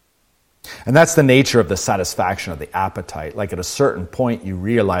 And that's the nature of the satisfaction of the appetite. Like at a certain point you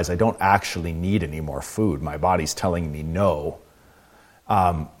realize I don't actually need any more food. My body's telling me no.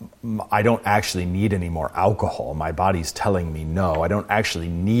 I don't actually need any more alcohol. My body's telling me no. I don't actually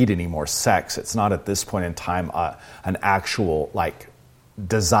need any more sex. It's not at this point in time an actual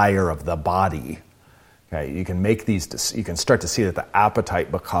desire of the body. Okay, you can start to see that the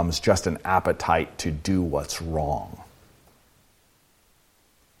appetite becomes just an appetite to do what's wrong.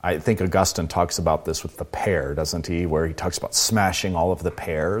 I think Augustine talks about this with the pear, doesn't he? Where he talks about smashing all of the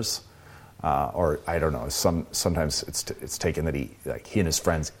pears. Or I don't know. Sometimes it's taken that he and his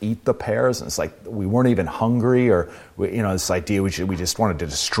friends eat the pears, and it's like we weren't even hungry, or this idea we just wanted to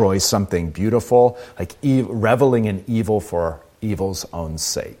destroy something beautiful, like reveling in evil for evil's own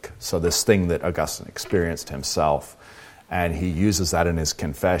sake. So this thing that Augustine experienced himself, and he uses that in his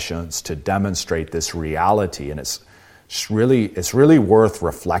Confessions to demonstrate this reality, and it's really worth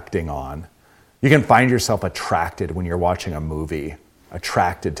reflecting on. You can find yourself attracted when you're watching a movie,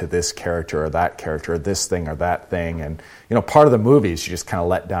 attracted to this character or that character, or this thing or that thing. And, part of the movie is you just kind of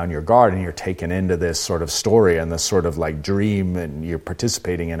let down your guard and you're taken into this sort of story and this sort of dream, and you're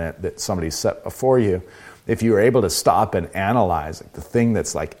participating in it that somebody's set before you. If you were able to stop and analyze the thing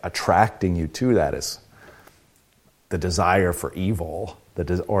that's attracting you to that is the desire for evil,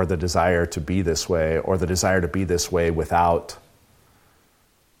 or the desire to be this way, or the desire to be this way without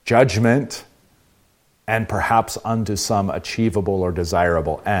judgment, and perhaps unto some achievable or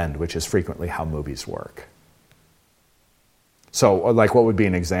desirable end, which is frequently how movies work. So, what would be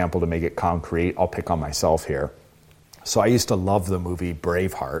an example to make it concrete? I'll pick on myself here. So I used to love the movie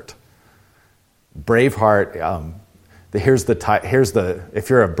Braveheart. Braveheart, if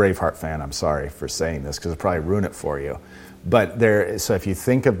you're a Braveheart fan, I'm sorry for saying this, because it'll probably ruin it for you. But so if you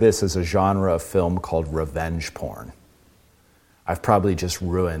think of this as a genre of film called revenge porn, I've probably just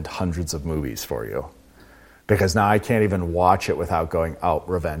ruined hundreds of movies for you. Because now I can't even watch it without going, oh,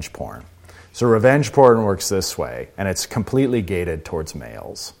 revenge porn. So revenge porn works this way, and it's completely gated towards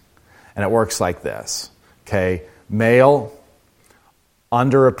males. And it works like this, okay? Male,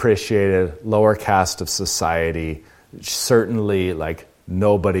 underappreciated, lower caste of society, certainly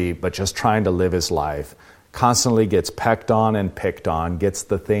nobody, but just trying to live his life, constantly gets pecked on and picked on, gets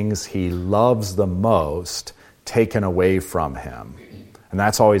the things he loves the most taken away from him. And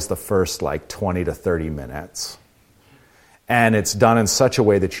that's always the first 20 to 30 minutes. And it's done in such a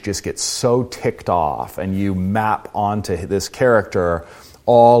way that you just get so ticked off, and you map onto this character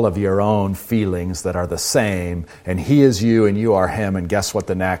all of your own feelings that are the same, and he is you and you are him, and guess what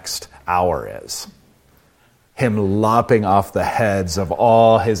the next hour is? Him lopping off the heads of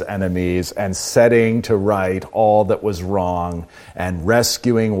all his enemies and setting to right all that was wrong and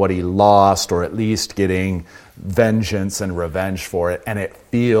rescuing what he lost, or at least getting vengeance and revenge for it. And it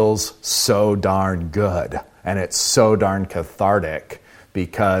feels so darn good. And it's so darn cathartic,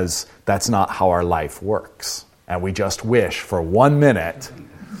 because that's not how our life works. And we just wish for 1 minute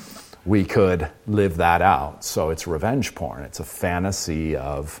we could live that out. So it's revenge porn. It's a fantasy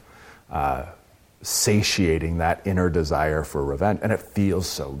of satiating that inner desire for revenge. And it feels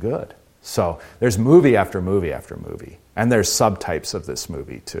so good. So there's movie after movie after movie. And there's subtypes of this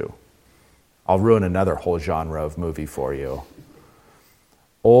movie too. I'll ruin another whole genre of movie for you.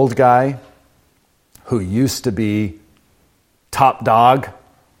 Old guy who used to be top dog,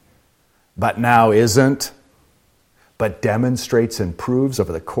 but now isn't, but demonstrates and proves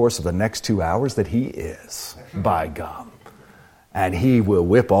over the course of the next 2 hours that he is, by gum. And he will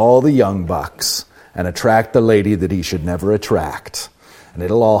whip all the young bucks and attract the lady that he should never attract. And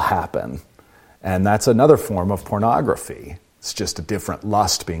it'll all happen. And that's another form of pornography. It's just a different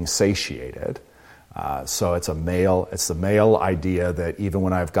lust being satiated. So it's the male idea that even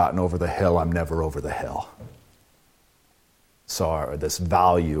when I've gotten over the hill, I'm never over the hill. So this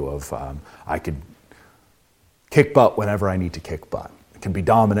value of I could kick butt whenever I need to kick butt. I can be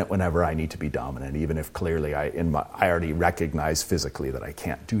dominant whenever I need to be dominant, even if clearly I already recognize physically that I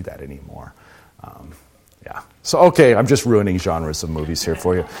can't do that anymore. Yeah. So, okay, I'm just ruining genres of movies here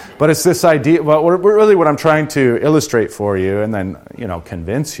for you. But it's this idea, well, really what I'm trying to illustrate for you and then,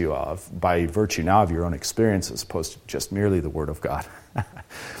 convince you of by virtue now of your own experience as opposed to just merely the Word of God.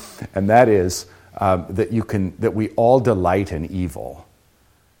 And that is that we all delight in evil.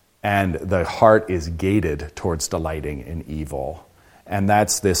 And the heart is gated towards delighting in evil. And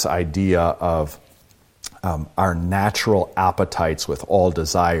that's this idea of our natural appetites with all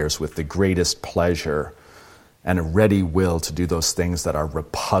desires, with the greatest pleasure, and a ready will to do those things that are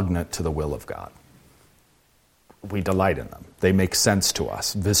repugnant to the will of God. We delight in them. They make sense to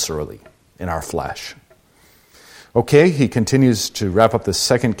us viscerally in our flesh. Okay, he continues to wrap up the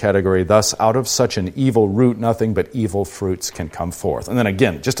second category. Thus, out of such an evil root, nothing but evil fruits can come forth. And then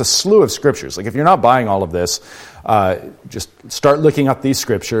again, just a slew of scriptures. Like if you're not buying all of this, just start looking up these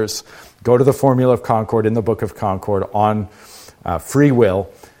scriptures. Go to the Formula of Concord in the Book of Concord on free will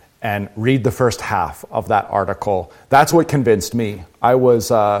and read the first half of that article. That's what convinced me. I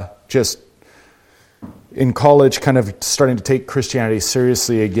was just in college kind of starting to take Christianity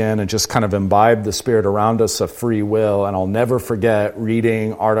seriously again and just kind of imbibe the spirit around us of free will. And I'll never forget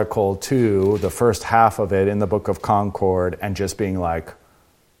reading Article 2, the first half of it in the Book of Concord, and just being like,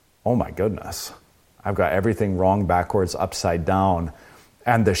 oh my goodness, I've got everything wrong, backwards, upside down.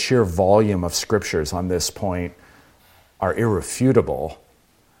 And the sheer volume of scriptures on this point are irrefutable.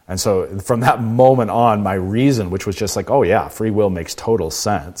 And so from that moment on, my reason, which was just like, oh yeah, free will makes total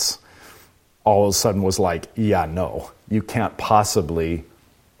sense, all of a sudden was like, yeah, no, you can't possibly,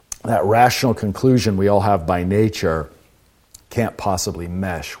 that rational conclusion we all have by nature can't possibly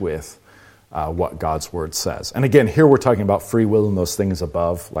mesh with what God's word says. And again, here we're talking about free will and those things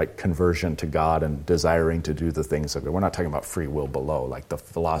above, like conversion to God and desiring to do the things of God. We're not talking about free will below, like the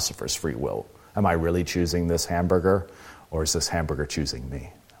philosopher's free will. Am I really choosing this hamburger, or is this hamburger choosing me?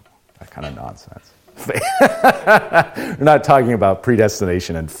 That kind of nonsense. We're not talking about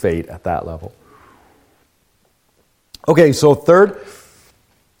predestination and fate at that level. Okay, so third,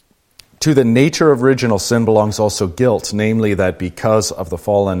 to the nature of original sin belongs also guilt, namely that because of the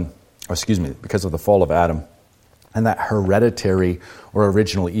fall of Adam, and that hereditary or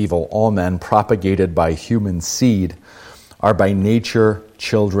original evil, all men propagated by human seed are by nature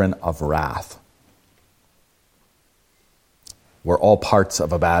children of wrath. We're all parts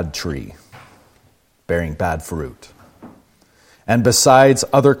of a bad tree, bearing bad fruit. And besides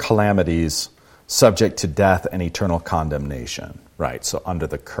other calamities, subject to death and eternal condemnation. Right, so under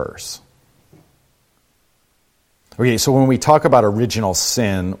the curse. Okay, so when we talk about original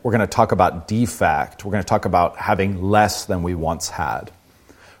sin, we're going to talk about defect. We're going to talk about having less than we once had.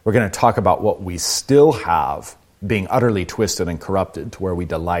 We're going to talk about what we still have being utterly twisted and corrupted to where we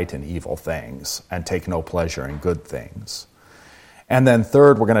delight in evil things and take no pleasure in good things. And then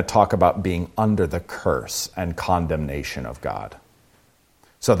third, we're going to talk about being under the curse and condemnation of God.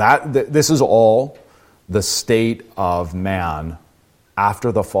 So this is all the state of man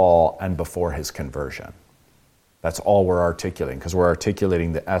after the fall and before his conversion. That's all we're articulating, because we're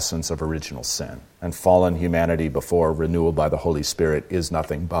articulating the essence of original sin. And fallen humanity before renewal by the Holy Spirit is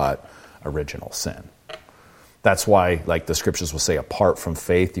nothing but original sin. That's why, like the scriptures will say, apart from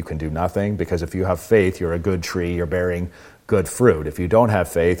faith you can do nothing, because if you have faith, you're a good tree, you're bearing good fruit. If you don't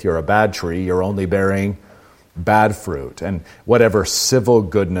have faith, you're a bad tree, you're only bearing bad fruit. And whatever civil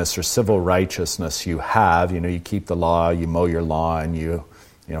goodness or civil righteousness you have, you keep the law, you mow your lawn, you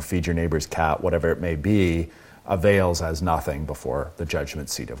feed your neighbor's cat, whatever it may be, avails as nothing before the judgment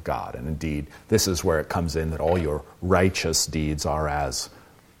seat of God. And indeed, this is where it comes in that all your righteous deeds are as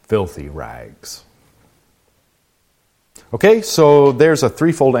filthy rags. Okay, so there's a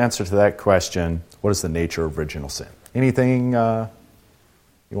threefold answer to that question. What is the nature of original sin? Anything you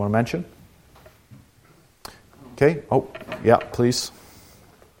want to mention? Okay. Oh, yeah, please.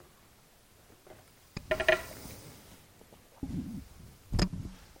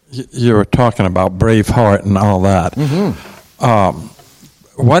 You were talking about Braveheart and all that. Mm-hmm.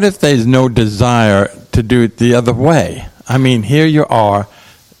 What if there's no desire to do it the other way? I mean, here you are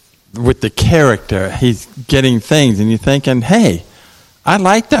with the character. He's getting things, and you're thinking, hey, I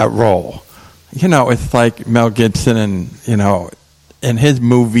like that role. You know, it's like Mel Gibson and, you know, in his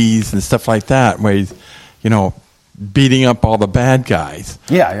movies and stuff like that, where he's, you know, beating up all the bad guys.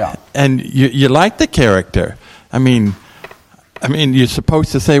 Yeah. And you like the character. I mean, you're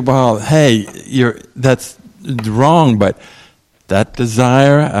supposed to say, well, hey, that's wrong, but that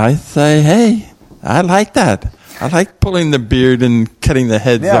desire, I say, hey, I like that. I like pulling the beard and cutting the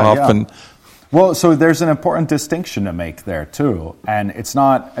heads off. Yeah. And well, so there's an important distinction to make there, too. And it's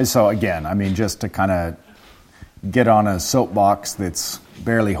not, so again, I mean, just to kind of get on a soapbox that's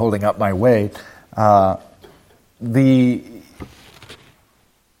barely holding up my weight, the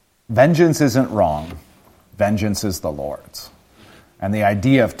vengeance isn't wrong. Vengeance is the Lord's. And the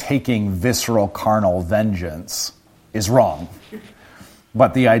idea of taking visceral carnal vengeance is wrong.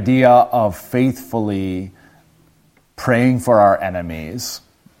 But the idea of faithfully praying for our enemies,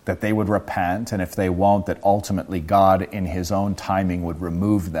 that they would repent, and if they won't, that ultimately God in his own timing would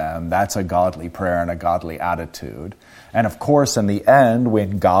remove them, that's a godly prayer and a godly attitude. And of course, in the end,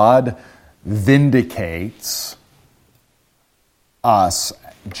 when God vindicates us,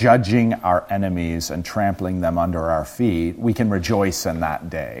 judging our enemies and trampling them under our feet, we can rejoice in that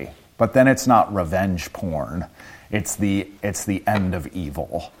day. But then it's not revenge porn. It's the end of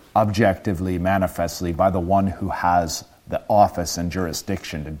evil, objectively, manifestly, by the one who has the office and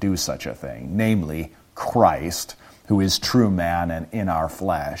jurisdiction to do such a thing, namely Christ, who is true man and in our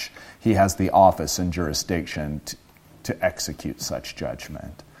flesh. He has the office and jurisdiction to execute such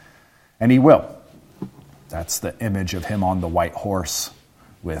judgment. And he will. That's the image of him on the white horse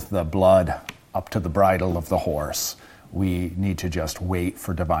with the blood up to the bridle of the horse. We need to just wait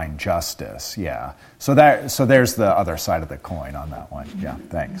for divine justice. Yeah. So there's the other side of the coin on that one. Yeah,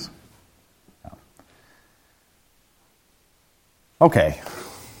 thanks. Yeah. Okay.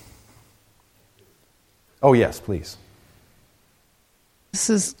 Oh, yes, please. This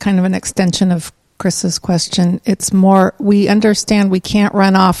is kind of an extension of Chris's question. It's more, we understand we can't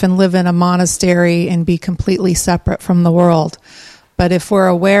run off and live in a monastery and be completely separate from the world. But if we're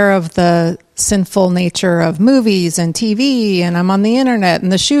aware of the sinful nature of movies and TV, and I'm on the internet,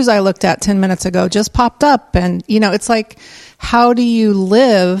 and the shoes I looked at 10 minutes ago just popped up, and, you know, it's like, how do you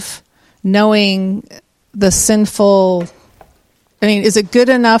live knowing the sinful... I mean, is it good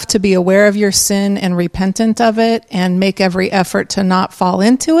enough to be aware of your sin and repentant of it and make every effort to not fall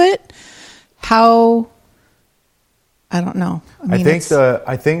into it? How... I don't know. I think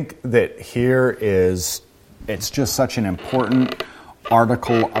that here is... It's just such an important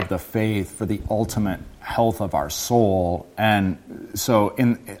article of the faith for the ultimate health of our soul. And so,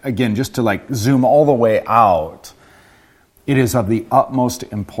 again, just to like zoom all the way out, it is of the utmost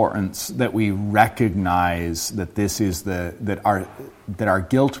importance that we recognize that this is that our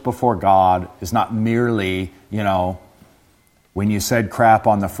guilt before God is not merely, you know, when you said crap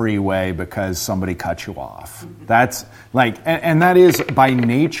on the freeway because somebody cut you off. That's like, and that is by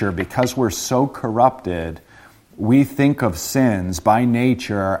nature, because we're so corrupted. We think of sins by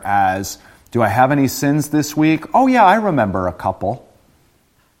nature as, do I have any sins this week? Oh yeah, I remember a couple.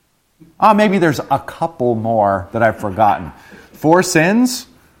 Maybe there's a couple more that I've forgotten. 4 sins?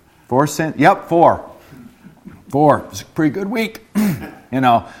 4 sins? Yep, 4. 4. It's a pretty good week. You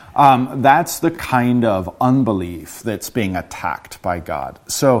know, that's the kind of unbelief that's being attacked by God.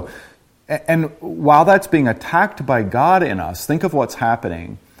 So, and while that's being attacked by God in us, think of what's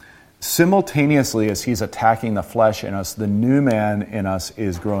happening. Simultaneously, as he's attacking the flesh in us, the new man in us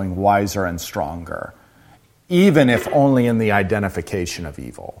is growing wiser and stronger, even if only in the identification of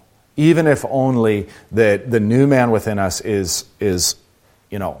evil. Even if only that the new man within us is,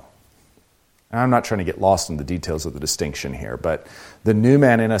 you know, and I'm not trying to get lost in the details of the distinction here, but the new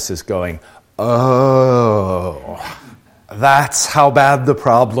man in us is going, oh, that's how bad the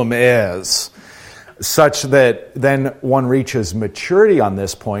problem is. Such that then one reaches maturity on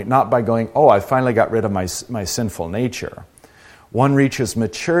this point, not by going, oh, I finally got rid of my sinful nature. One reaches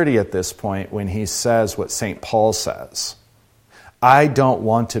maturity at this point when he says what St. Paul says, I don't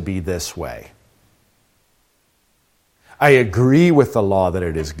want to be this way. I agree with the law that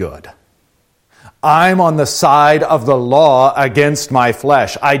it is good. I'm on the side of the law against my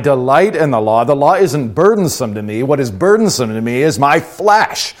flesh. I delight in the law. The law isn't burdensome to me. What is burdensome to me is my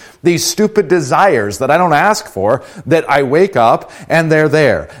flesh. These stupid desires that I don't ask for, that I wake up and they're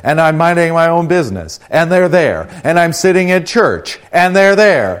there. And I'm minding my own business and they're there. And I'm sitting at church and they're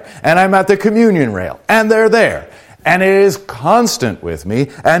there. And I'm at the communion rail and they're there. And it is constant with me.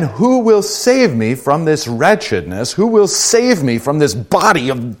 And who will save me from this wretchedness? Who will save me from this body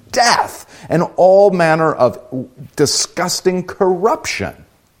of death and all manner of disgusting corruption?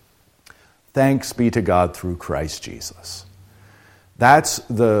 Thanks be to God through Christ Jesus. That's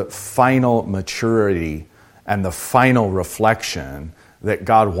the final maturity and the final reflection that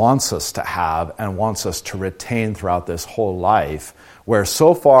God wants us to have and wants us to retain throughout this whole life, where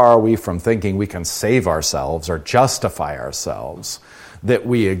so far are we from thinking we can save ourselves or justify ourselves that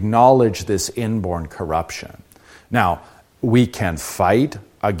we acknowledge this inborn corruption. Now, we can fight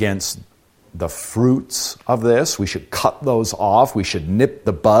against the fruits of this. We should cut those off. We should nip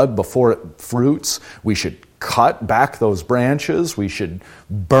the bud before it fruits. We should cut back those branches. We should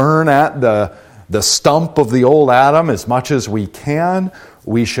burn at the stump of the old Adam as much as we can.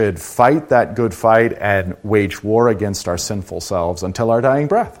 We should fight that good fight and wage war against our sinful selves until our dying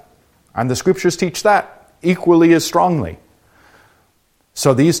breath. And the scriptures teach that equally as strongly.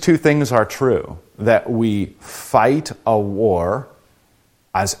 So these two things are true, that we fight a war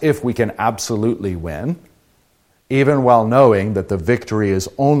as if we can absolutely win, even while knowing that the victory is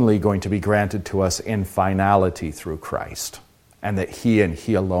only going to be granted to us in finality through Christ, and that He and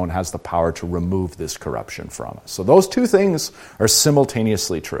He alone has the power to remove this corruption from us. So those two things are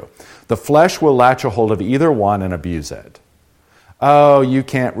simultaneously true. The flesh will latch a hold of either one and abuse it. Oh, you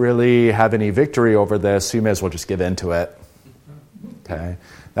can't really have any victory over this, so you may as well just give in to it. Okay?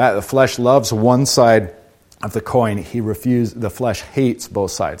 The flesh loves one side of the coin. The flesh hates both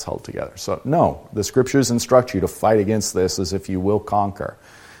sides held together. So no, the scriptures instruct you to fight against this as if you will conquer.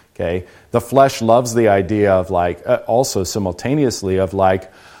 Okay, the flesh loves the idea of also simultaneously of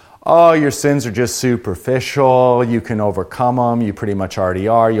oh, your sins are just superficial, you can overcome them, you pretty much already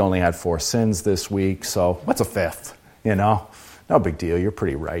are, you only had 4 sins this week, so what's a 5th, No big deal, you're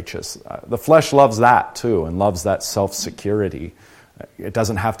pretty righteous. The flesh loves that too, and loves that self-security. It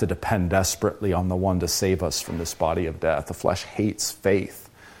doesn't have to depend desperately on the one to save us from this body of death. The flesh hates faith.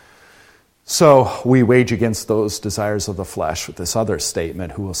 So we wage against those desires of the flesh with this other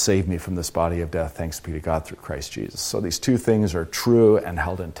statement, who will save me from this body of death, thanks be to God through Christ Jesus. So these two things are true and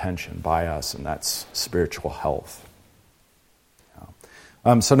held in tension by us, and that's spiritual health.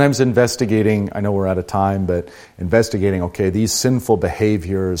 Sometimes investigating, I know we're out of time, but investigating, these sinful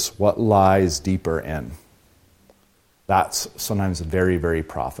behaviors, what lies deeper in? That's sometimes very, very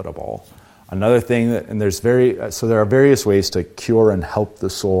profitable. Another thing, there are various ways to cure and help the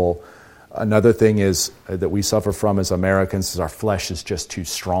soul. Another thing is that we suffer from as Americans is our flesh is just too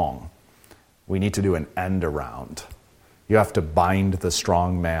strong. We need to do an end around. You have to bind the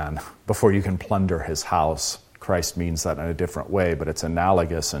strong man before you can plunder his house. Christ means that in a different way, but it's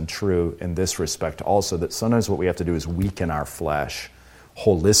analogous and true in this respect also, that sometimes what we have to do is weaken our flesh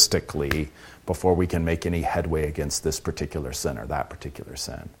holistically before we can make any headway against this particular sin or that particular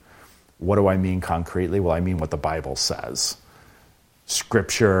sin. What do I mean concretely? Well, I mean what the Bible says.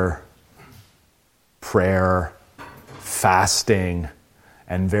 Scripture, prayer, fasting,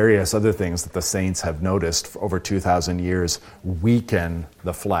 and various other things that the saints have noticed for over 2,000 years weaken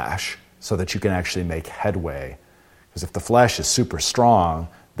the flesh so that you can actually make headway. Because if the flesh is super strong,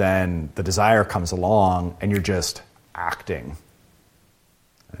 then the desire comes along and you're just acting.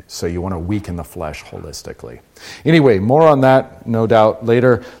 So you want to weaken the flesh holistically. Anyway, more on that, no doubt,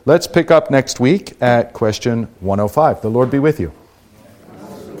 later. Let's pick up next week at question 105. The Lord be with you.